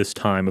from this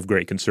time of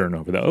great concern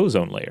over the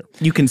ozone layer.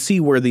 You can see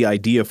where the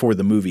idea for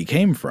the movie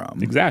came from.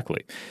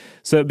 Exactly.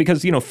 So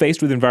because,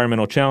 faced with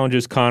environmental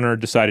challenges, Connor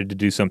decided to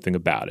do something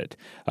about it,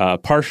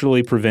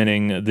 partially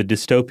preventing the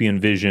dystopian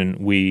vision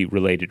we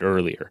related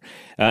earlier.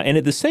 And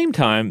at the same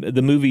time,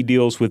 the movie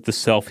deals with the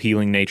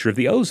self-healing nature of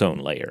the ozone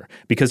layer,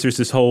 because there's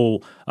this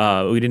whole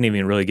we didn't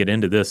even really get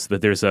into this,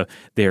 but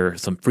there are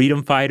some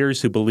freedom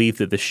fighters who believe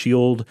that the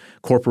SHIELD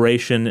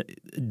Corporation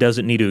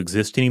doesn't need to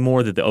exist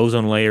anymore, that the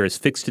ozone layer has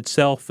fixed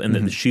itself, and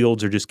that the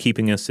SHIELDs are just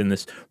keeping us in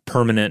this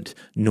permanent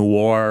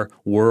noir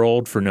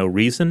world for no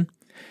reason.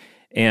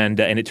 And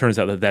it turns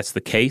out that that's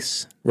the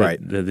case. Right.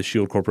 The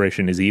SHIELD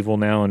Corporation is evil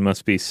now and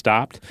must be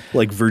stopped.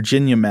 Like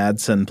Virginia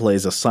Madsen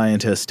plays a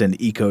scientist and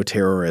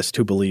eco-terrorist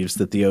who believes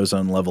that the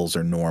ozone levels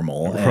are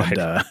normal,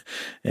 right.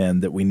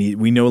 And that we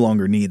no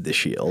longer need the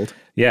SHIELD.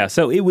 Yeah,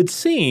 so it would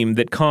seem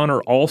that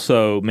Connor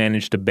also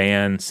managed to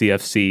ban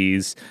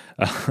CFCs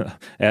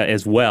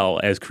as well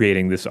as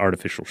creating this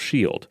artificial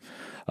shield.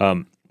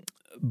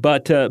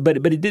 But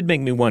it did make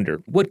me wonder,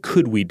 what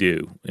could we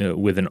do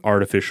with an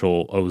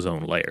artificial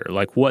ozone layer?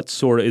 Like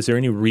is there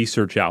any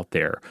research out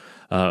there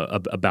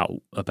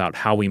about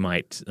how we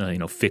might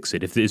fix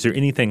it. Is there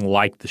anything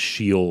like the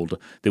shield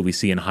that we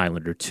see in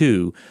Highlander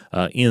 2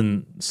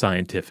 in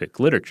scientific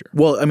literature?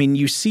 Well, I mean,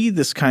 you see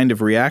this kind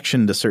of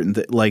reaction to certain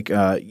things. Like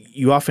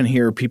you often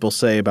hear people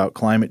say about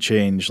climate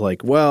change,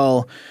 like,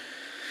 well,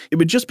 it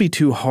would just be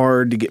too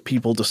hard to get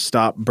people to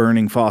stop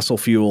burning fossil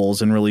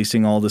fuels and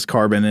releasing all this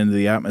carbon into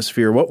the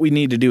atmosphere. What we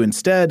need to do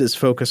instead is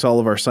focus all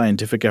of our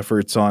scientific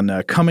efforts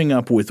on coming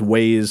up with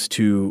ways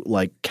to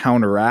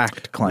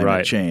counteract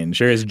climate change.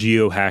 Various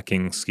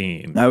geohacking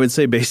schemes. I would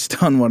say,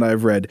 based on what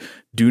I've read,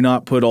 do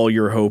not put all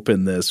your hope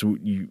in this.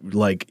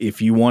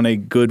 If you want a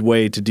good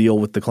way to deal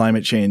with the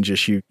climate change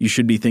issue, you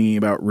should be thinking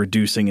about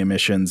reducing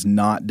emissions,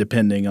 not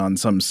depending on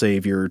some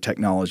savior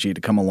technology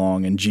to come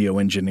along and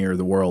geoengineer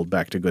the world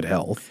back to good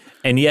health.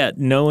 And yet,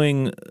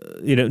 knowing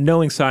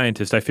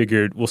scientists, I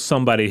figured, well,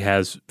 somebody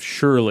has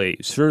surely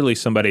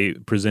somebody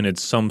presented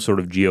some sort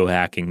of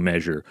geohacking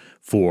measure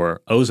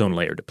for ozone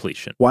layer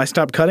depletion. Why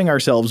stop cutting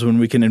ourselves when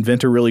we can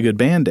invent a really good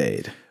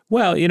Band-Aid?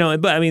 Well,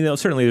 but I mean,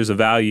 certainly there's a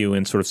value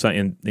in sort of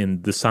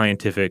in the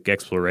scientific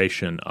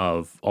exploration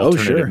of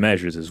alternative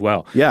measures as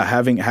well. Yeah,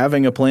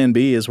 having a plan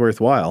B is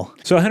worthwhile.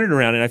 So I hunted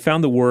around and I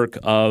found the work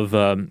of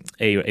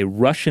a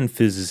Russian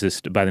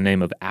physicist by the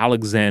name of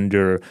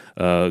Alexander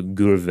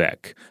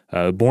Gurevich,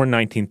 born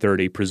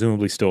 1930,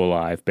 presumably still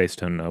alive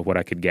based on what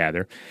I could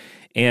gather.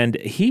 And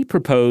he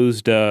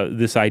proposed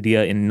this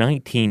idea in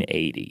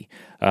 1980.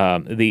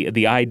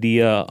 The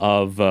idea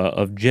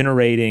of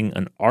generating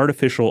an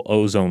artificial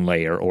ozone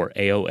layer, or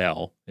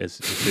AOL, as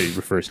he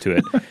refers to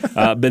it.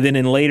 But then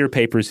in later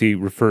papers, he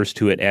refers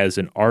to it as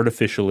an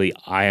artificially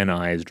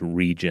ionized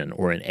region,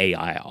 or an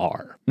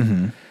AIR.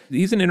 Mm-hmm.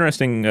 He's an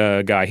interesting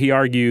guy. He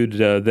argued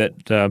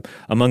that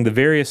among the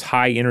various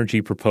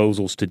high-energy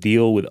proposals to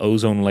deal with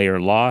ozone layer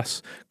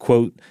loss,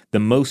 quote, the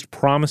most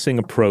promising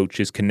approach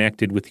is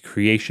connected with the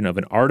creation of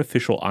an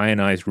artificial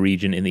ionized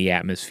region in the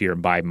atmosphere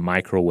by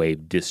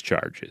microwave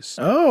discharges.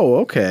 Oh,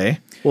 okay.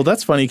 Well,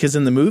 that's funny because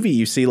in the movie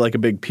you see a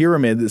big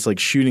pyramid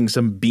that's shooting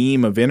some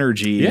beam of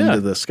energy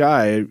into the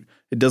sky.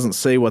 It doesn't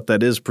say what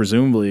that is.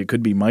 Presumably it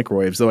could be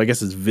microwaves, though I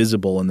guess it's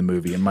visible in the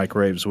movie and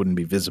microwaves wouldn't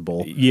be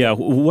visible. Yeah,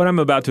 what I'm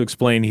about to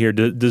explain here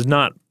does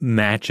not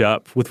match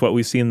up with what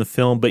we see in the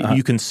film, but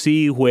you can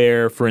see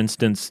where, for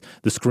instance,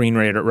 the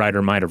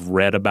screenwriter might have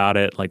read about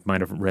it, might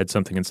have read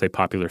something in, say,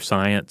 Popular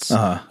Science,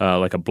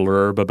 like a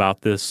blurb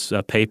about this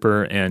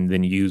paper, and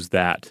then use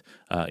that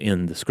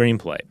in the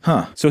screenplay.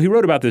 So he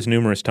wrote about this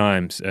numerous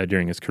times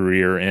during his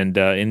career and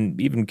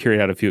even carried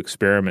out a few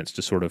experiments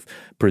to sort of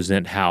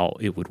present how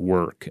it would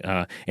work.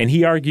 And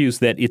he argues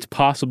that it's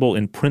possible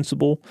in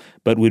principle,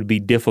 but would be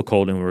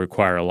difficult and would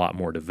require a lot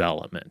more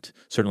development,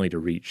 certainly to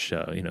reach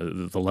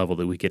the level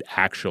that we could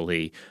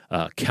actually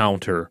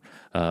counter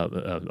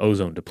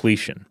ozone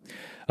depletion.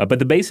 But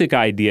the basic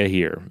idea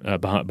here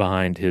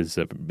behind his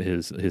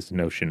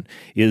notion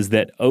is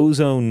that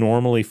ozone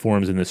normally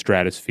forms in the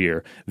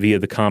stratosphere via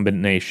the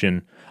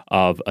combination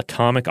of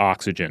atomic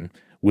oxygen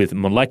with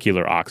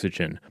molecular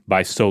oxygen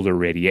by solar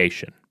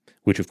radiation,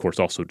 which of course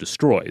also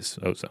destroys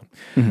ozone.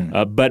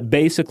 Mm-hmm. But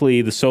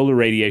basically the solar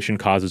radiation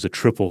causes a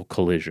triple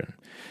collision.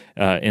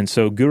 And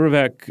so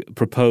Gurevich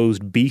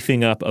proposed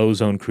beefing up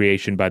ozone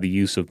creation by the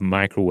use of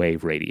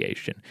microwave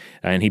radiation.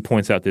 And he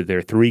points out that there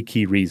are three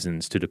key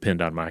reasons to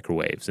depend on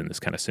microwaves in this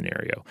kind of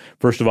scenario.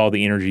 First of all,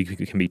 the energy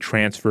can be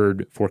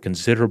transferred for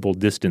considerable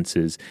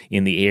distances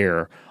in the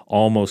air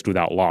almost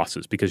without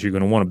losses because you're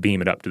going to want to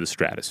beam it up to the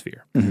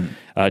stratosphere.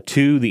 Mm-hmm.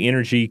 Two, the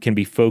energy can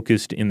be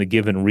focused in the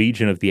given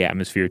region of the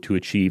atmosphere to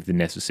achieve the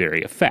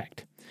necessary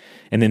effect.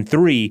 And then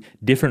three,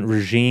 different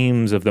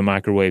regimes of the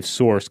microwave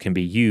source can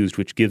be used,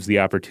 which gives the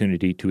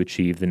opportunity to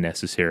achieve the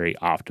necessary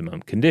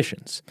optimum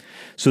conditions.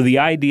 So the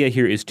idea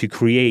here is to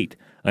create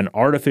an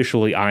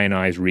artificially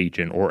ionized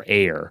region, or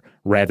air,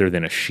 rather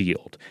than a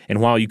shield.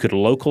 And while you could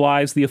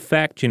localize the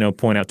effect,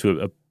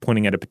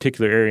 pointing at a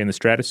particular area in the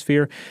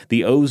stratosphere,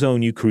 the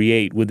ozone you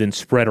create would then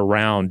spread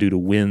around due to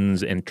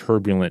winds and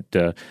turbulent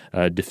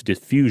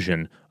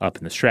diffusion up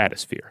in the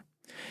stratosphere.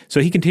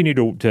 So he continued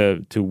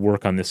to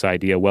work on this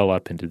idea well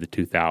up into the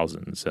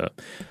 2000s.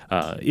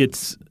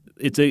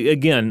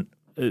 Again,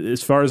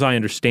 as far as I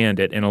understand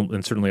it,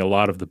 and certainly a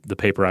lot of the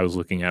paper I was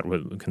looking at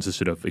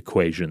consisted of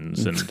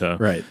equations and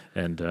right.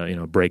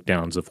 and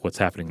breakdowns of what's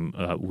happening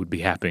would be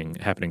happening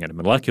at a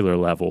molecular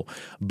level.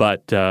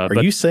 But are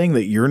you saying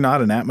that you're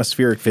not an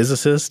atmospheric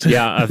physicist?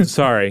 Yeah, I'm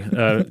sorry.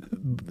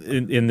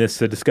 In this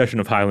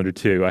discussion of Highlander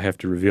 2, I have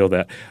to reveal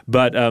that.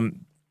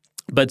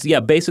 But yeah,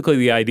 basically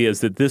the idea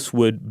is that this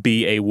would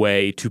be a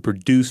way to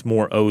produce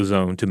more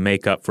ozone to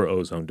make up for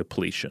ozone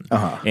depletion.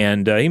 Uh-huh.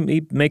 And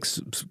he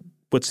makes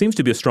what seems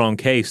to be a strong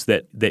case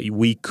that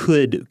we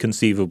could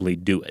conceivably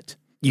do it.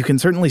 You can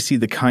certainly see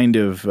the kind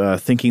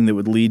of thinking that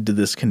would lead to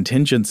this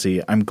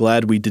contingency. I'm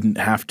glad we didn't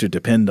have to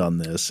depend on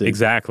this.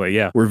 Exactly,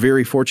 yeah. We're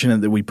very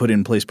fortunate that we put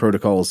in place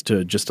protocols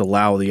to just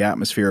allow the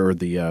atmosphere or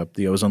the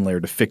ozone layer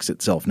to fix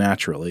itself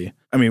naturally.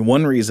 I mean,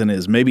 one reason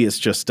is maybe it's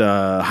just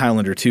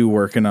Highlander 2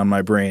 working on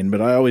my brain, but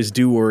I always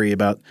do worry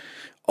about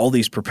all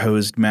these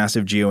proposed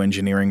massive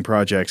geoengineering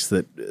projects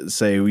that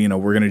say, we're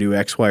going to do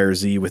X, Y, or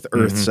Z with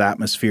Earth's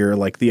atmosphere,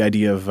 like the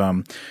idea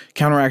of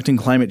counteracting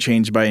climate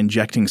change by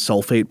injecting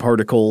sulfate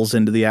particles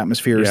into the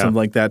atmosphere or something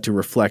like that to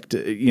reflect,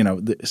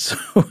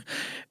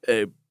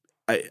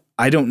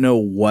 I don't know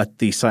what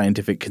the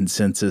scientific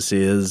consensus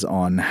is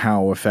on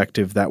how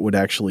effective that would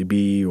actually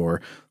be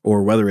or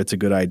whether it's a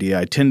good idea.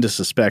 I tend to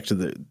suspect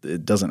that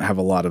it doesn't have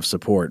a lot of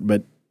support,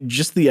 but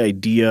just the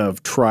idea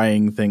of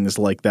trying things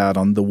like that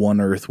on the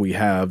one Earth we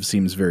have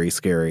seems very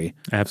scary.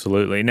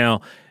 Absolutely.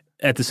 Now,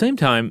 at the same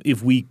time,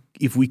 if we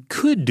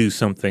could do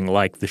something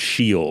like the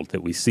shield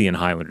that we see in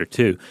Highlander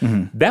 2,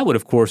 that would,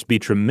 of course, be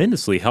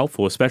tremendously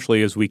helpful,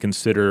 especially as we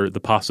consider the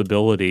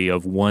possibility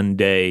of one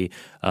day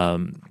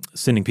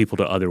sending people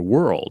to other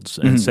worlds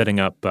and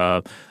setting up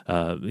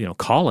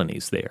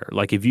colonies there.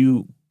 Like if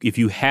you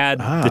had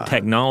the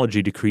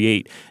technology to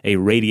create a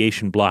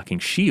radiation-blocking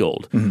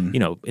shield,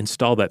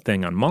 install that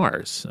thing on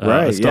Mars,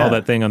 install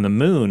that thing on the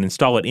moon,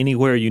 install it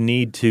anywhere you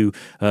need to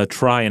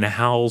try and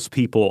house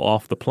people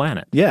off the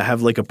planet. Yeah,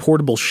 have like a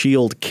portable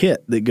shield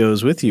kit that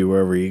goes with you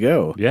wherever you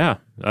go. Yeah.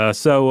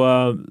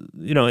 So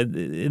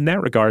in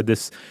that regard,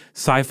 this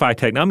sci-fi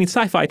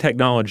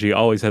technology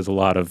always has a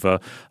lot of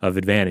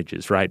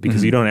advantages, right?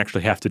 Because you don't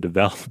actually have to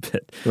develop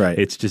it. Right.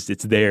 It's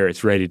there.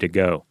 It's ready to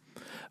go.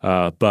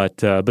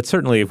 But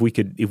certainly, if we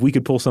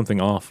could pull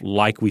something off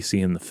like we see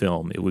in the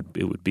film, it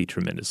would be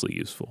tremendously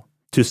useful.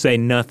 To say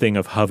nothing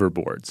of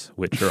hoverboards,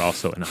 which are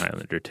also in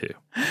Highlander 2.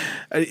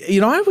 I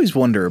always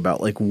wonder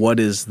about like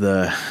what is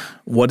the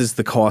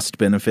cost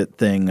benefit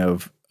thing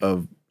of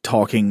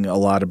talking a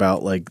lot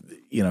about like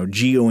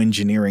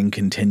geoengineering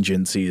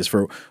contingencies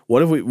for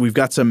what if we've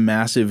got some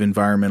massive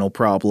environmental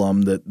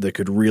problem that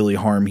could really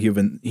harm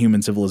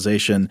human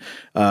civilization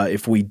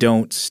if we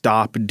don't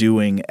stop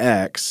doing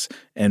X,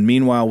 and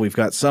meanwhile we've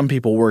got some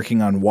people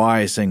working on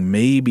Y saying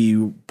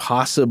maybe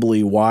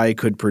possibly Y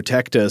could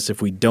protect us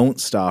if we don't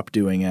stop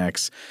doing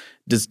X.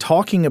 Does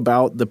talking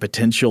about the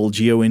potential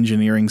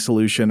geoengineering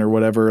solution or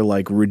whatever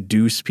like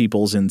reduce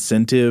people's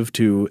incentive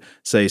to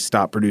say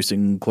stop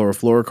producing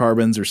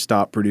chlorofluorocarbons or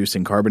stop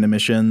producing carbon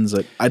emissions?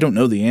 I don't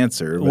know the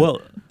answer. But.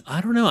 Well, I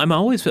don't know.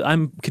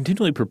 I'm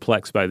continually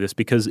perplexed by this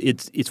because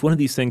it's one of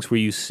these things where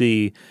you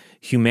see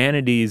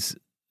humanity's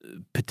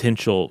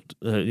potential,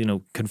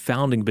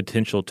 confounding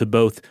potential to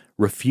both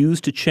refuse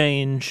to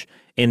change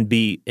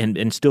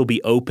and still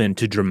be open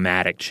to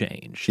dramatic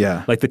change.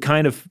 Yeah. Like the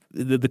kind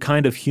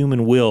of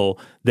human will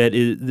that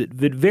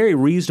very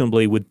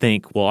reasonably would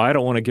think, well, I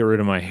don't want to get rid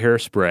of my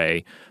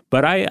hairspray,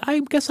 but I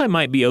guess I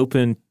might be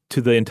open to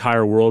the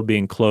entire world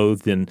being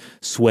clothed in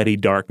sweaty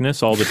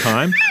darkness all the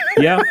time.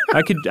 Yeah,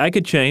 I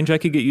could change. I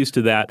could get used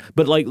to that.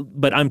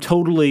 But I'm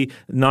totally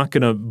not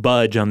going to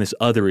budge on this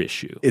other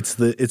issue. It's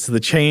the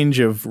change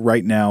of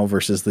right now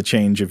versus the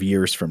change of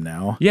years from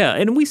now. Yeah,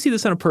 and we see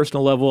this on a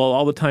personal level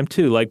all the time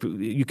too. Like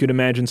you could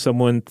imagine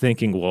someone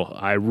thinking, "Well,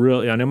 I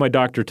know my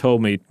doctor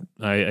told me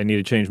I need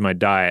to change my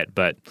diet,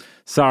 but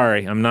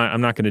sorry, I'm not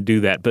going to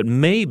do that. But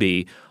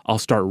maybe I'll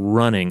start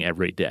running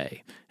every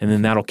day, and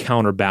then that'll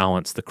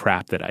counterbalance the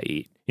crap that I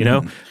eat." We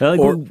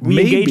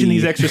engage in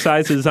these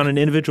exercises on an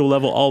individual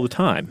level all the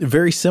time.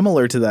 Very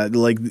similar to that.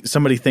 Like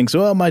somebody thinks,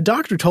 well, my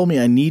doctor told me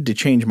I need to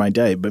change my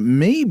diet, but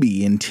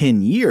maybe in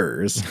 10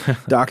 years,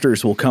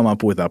 doctors will come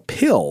up with a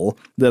pill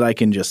that I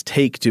can just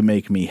take to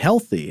make me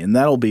healthy. And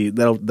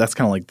that's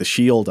kind of like the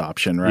shield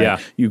option, right? Yeah.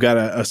 You got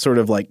a sort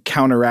of like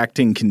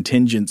counteracting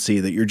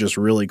contingency that you're just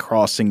really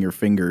crossing your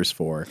fingers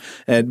for.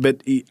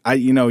 But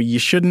you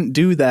shouldn't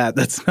do that.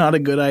 That's not a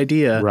good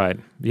idea. Right.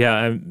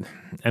 Yeah.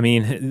 I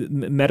mean,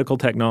 medical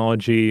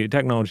technology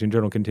in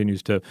general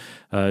continues to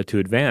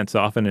advance,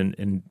 often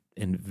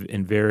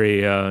in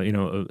very at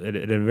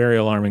a very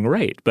alarming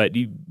rate. But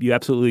you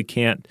absolutely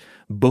can't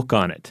book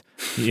on it.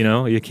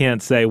 You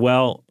can't say,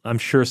 well, I'm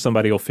sure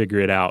somebody will figure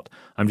it out.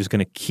 I'm just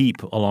going to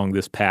keep along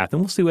this path,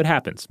 and we'll see what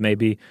happens.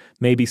 Maybe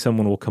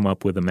someone will come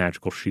up with a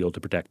magical shield to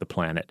protect the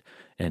planet,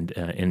 and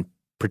in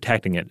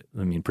protecting it,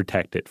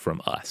 protect it from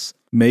us.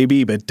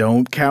 Maybe, but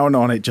don't count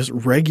on it. Just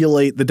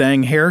regulate the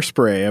dang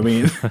hairspray. I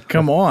mean,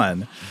 come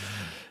on.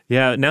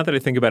 Yeah, now that I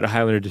think about it,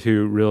 Highlander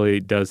 2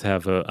 really does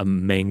have a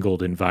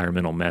mangled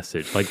environmental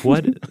message. Like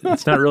what?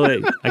 It's not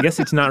really – I guess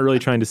it's not really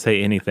trying to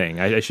say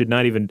anything. I should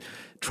not even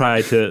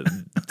try to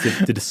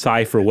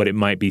decipher what it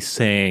might be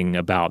saying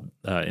about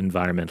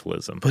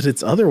environmentalism. But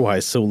it's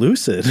otherwise so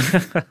lucid.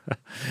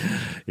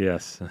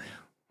 Yes.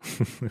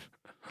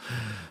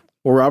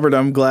 Well, Robert,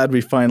 I'm glad we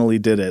finally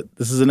did it.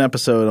 This is an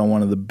episode on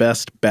one of the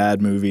best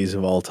bad movies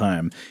of all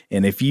time.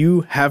 And if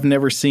you have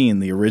never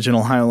seen the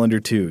original Highlander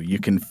 2, you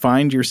can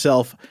find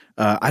yourself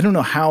I don't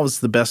know how's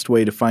the best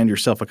way to find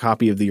yourself a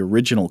copy of the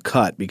original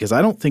cut, because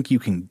I don't think you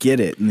can get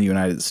it in the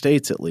United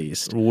States at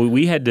least.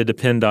 We had to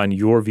depend on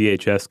your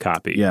VHS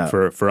copy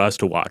for us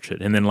to watch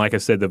it. And then, like I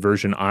said, the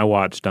version I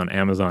watched on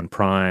Amazon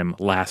Prime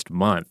last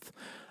month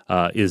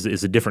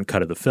is a different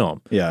cut of the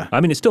film. Yeah.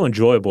 I mean, it's still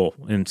enjoyable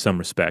in some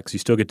respects. You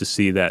still get to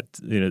see that,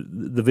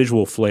 the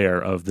visual flair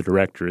of the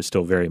director is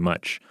still very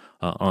much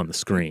on the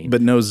screen.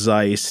 But no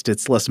Zeist.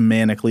 It's less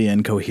manically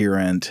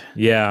incoherent.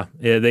 Yeah.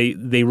 They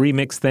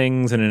remix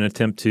things in an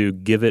attempt to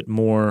give it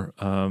more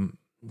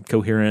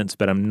coherence,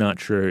 but I'm not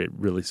sure it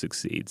really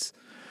succeeds.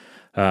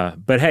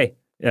 But hey,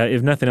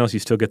 if nothing else, you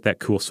still get that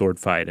cool sword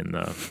fight in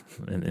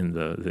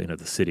the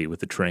the city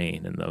with the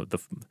train and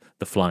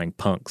the flying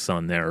punks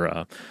on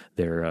their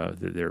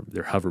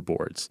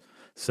hoverboards.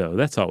 So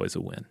that's always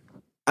a win.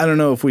 I don't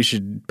know if we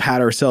should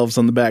pat ourselves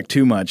on the back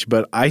too much,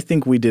 but I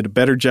think we did a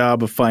better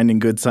job of finding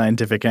good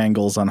scientific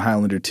angles on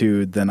Highlander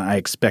 2 than I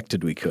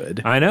expected we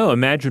could. I know.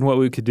 Imagine what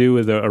we could do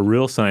with a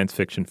real science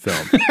fiction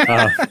film.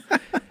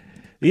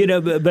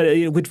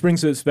 But which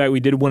brings us back. We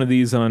did one of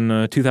these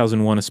on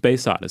 2001: A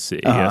Space Odyssey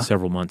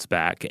several months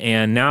back,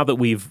 and now that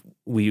we've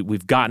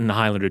gotten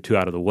Highlander 2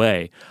 out of the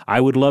way,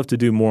 I would love to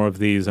do more of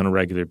these on a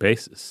regular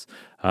basis.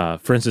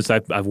 For instance,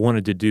 I've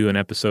wanted to do an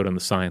episode on the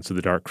science of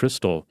the Dark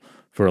Crystal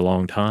for a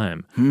long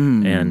time,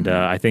 and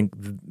I think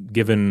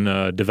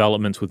given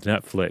developments with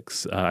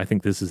Netflix, I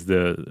think this is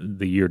the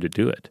year to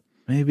do it.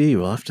 Maybe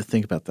we'll have to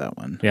think about that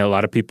one. Yeah, a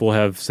lot of people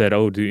have said,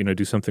 "Oh,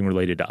 do something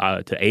related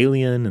to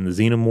Alien and the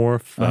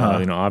Xenomorph."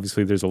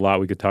 Obviously, there's a lot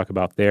we could talk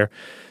about there.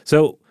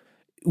 So,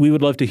 we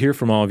would love to hear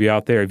from all of you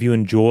out there. If you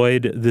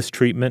enjoyed this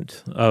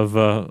treatment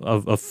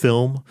of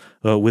film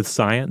with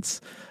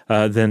science,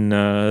 then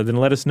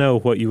let us know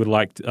what you would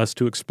like us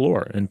to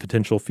explore in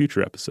potential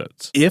future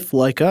episodes. If,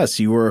 like us,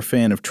 you are a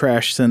fan of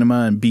trash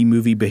cinema and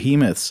B-movie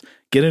behemoths,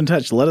 get in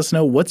touch. Let us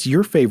know what's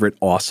your favorite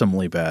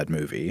awesomely bad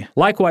movie.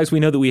 Likewise,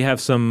 we know that we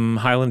have some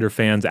Highlander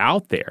fans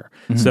out there.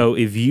 Mm-hmm. So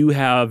if you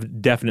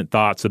have definite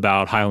thoughts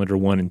about Highlander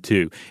 1 and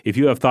 2, if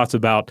you have thoughts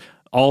about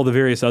all the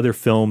various other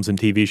films and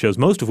TV shows,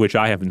 most of which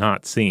I have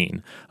not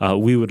seen,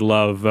 we would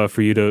love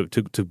for you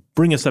to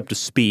bring us up to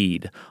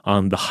speed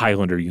on the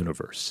Highlander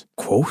universe.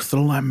 Quoth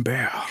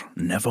Lambert,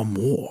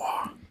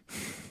 nevermore.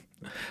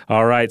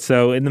 All right,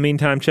 so in the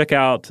meantime, check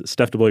out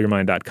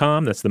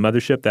StuffToBlowYourMind.com. That's the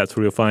mothership. That's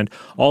where you'll find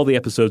all the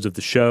episodes of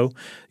the show.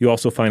 You'll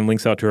also find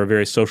links out to our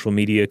various social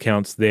media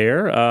accounts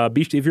there.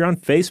 If you're on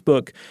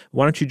Facebook,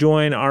 why don't you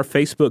join our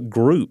Facebook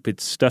group?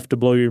 It's Stuff to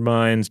Blow Your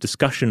Mind's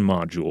discussion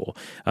module.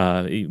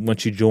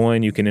 Once you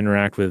join, you can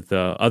interact with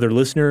other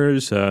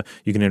listeners.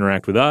 You can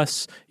interact with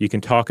us. You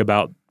can talk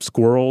about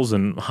squirrels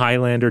and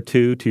Highlander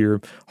 2 to your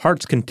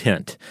heart's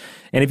content.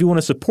 And if you want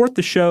to support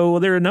the show, well,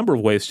 there are a number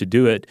of ways to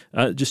do it.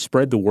 Just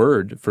spread the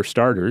word, for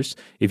starters.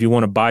 If you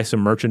want to buy some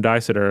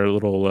merchandise at our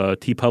little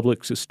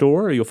TeePublic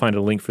store, you'll find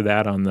a link for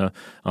that on the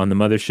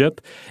mothership.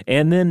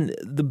 And then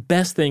the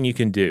best thing you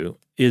can do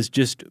is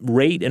just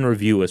rate and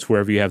review us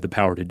wherever you have the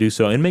power to do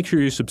so, and make sure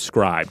you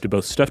subscribe to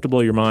both Stuff to Blow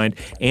Your Mind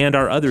and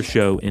our other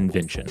show,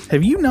 Invention.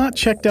 Have you not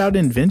checked out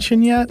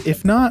Invention yet?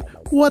 If not,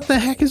 what the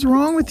heck is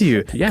wrong with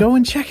you? Yeah. Go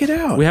and check it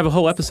out. We have a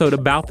whole episode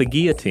about the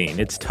guillotine.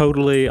 It's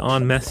totally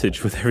on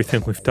message with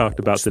everything we've talked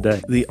about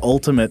today. The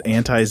ultimate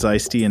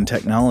anti-Zeistian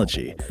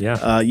technology.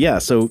 Yeah.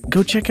 So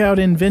go check out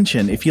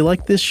Invention. If you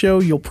like this show,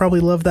 you'll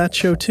probably love that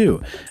show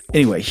too.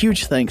 Anyway,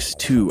 huge thanks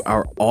to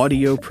our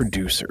audio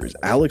producers,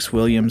 Alex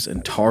Williams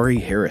and Tari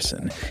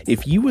Harrison.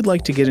 If you would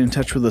like to get in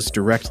touch with us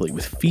directly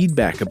with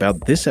feedback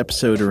about this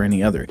episode or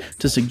any other,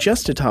 to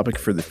suggest a topic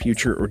for the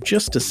future, or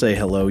just to say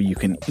hello, you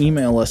can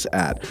email us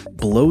at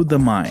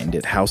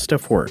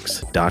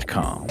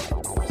blowthemind@howstuffworks.com.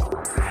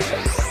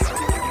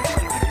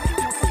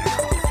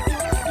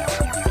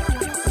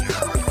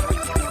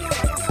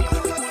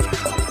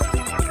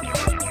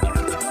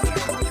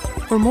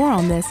 For more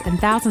on this and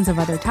thousands of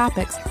other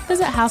topics,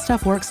 visit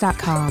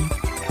howstuffworks.com.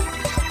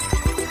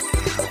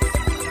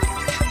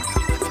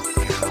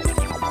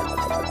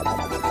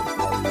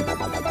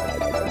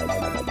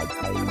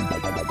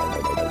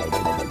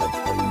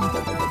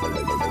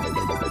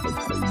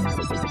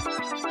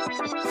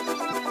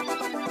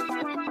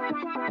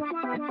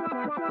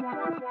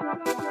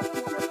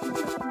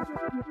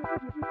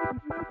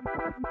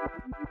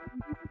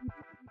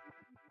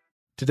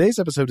 Today's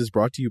episode is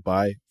brought to you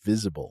by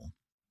Visible.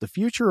 The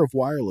future of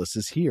wireless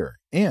is here,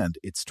 and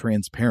it's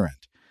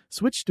transparent.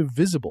 Switch to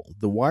Visible,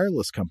 the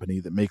wireless company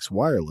that makes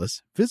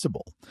wireless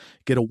visible.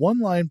 Get a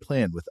one-line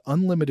plan with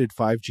unlimited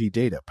 5G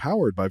data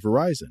powered by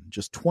Verizon,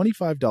 just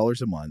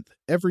 $25 a month,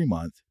 every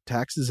month,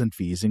 taxes and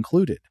fees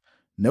included.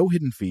 No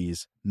hidden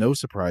fees, no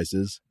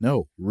surprises,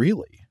 no,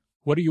 really.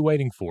 What are you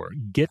waiting for?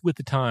 Get with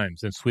the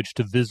times and switch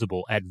to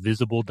Visible at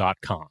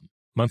Visible.com.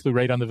 Monthly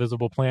rate on the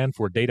Visible plan.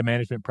 For data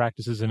management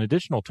practices and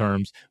additional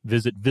terms,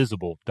 visit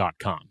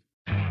Visible.com.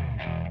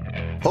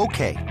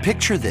 Okay,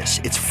 picture this.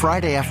 It's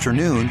Friday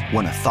afternoon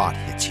when a thought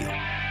hits you.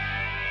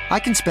 I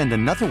can spend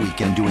another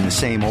weekend doing the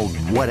same old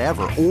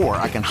whatever, or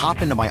I can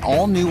hop into my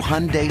all-new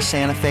Hyundai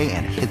Santa Fe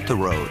and hit the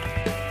road.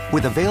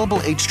 With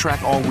available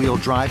H-Track all-wheel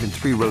drive and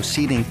 3-row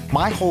seating,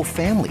 my whole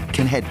family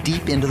can head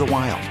deep into the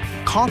wild.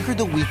 Conquer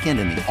the weekend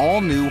in the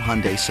all-new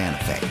Hyundai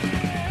Santa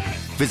Fe.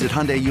 Visit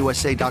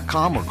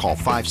HyundaiUSA.com or call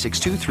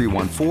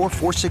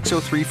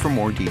 562-314-4603 for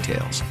more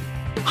details.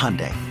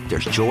 Hyundai,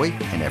 there's joy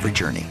in every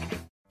journey.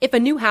 If a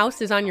new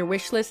house is on your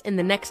wish list in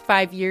the next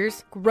 5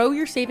 years, grow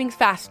your savings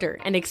faster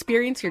and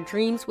experience your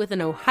dreams with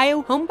an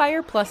Ohio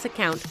Homebuyer Plus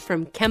account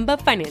from Kemba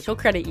Financial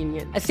Credit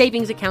Union. A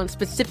savings account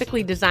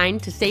specifically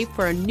designed to save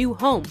for a new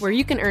home, where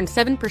you can earn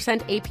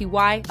 7%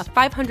 APY,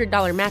 a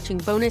 $500 matching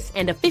bonus,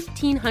 and a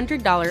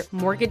 $1,500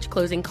 mortgage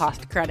closing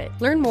cost credit.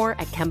 Learn more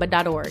at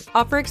Kemba.org.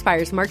 Offer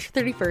expires March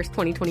 31st,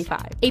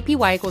 2025.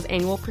 APY equals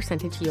annual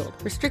percentage yield.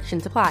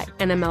 Restrictions apply.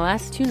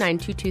 NMLS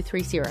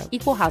 292230.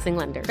 Equal housing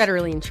lender.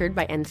 Federally insured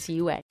by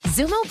NCUA.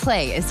 Xumo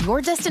Play is your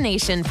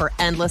destination for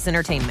endless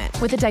entertainment.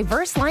 With a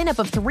diverse lineup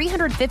of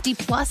 350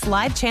 plus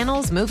live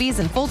channels, movies,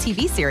 and full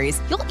TV series,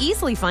 you'll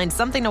easily find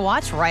something to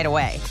watch right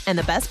away. And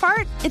the best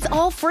part? It's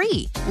all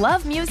free.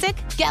 Love music?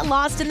 Get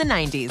lost in the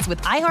 90s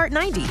with iHeart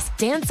 90s.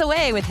 Dance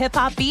away with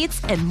hip-hop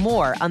beats and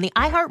more on the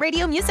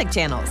iHeartRadio music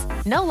channels.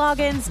 No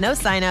logins, no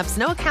signups,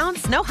 no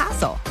accounts, no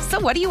hassle. So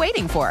what are you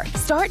waiting for?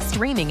 Start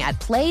streaming at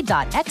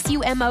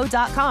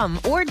play.xumo.com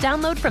or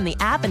download from the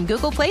app and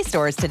Google Play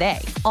stores today.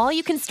 All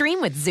you can stream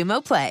with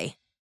Xumo Play.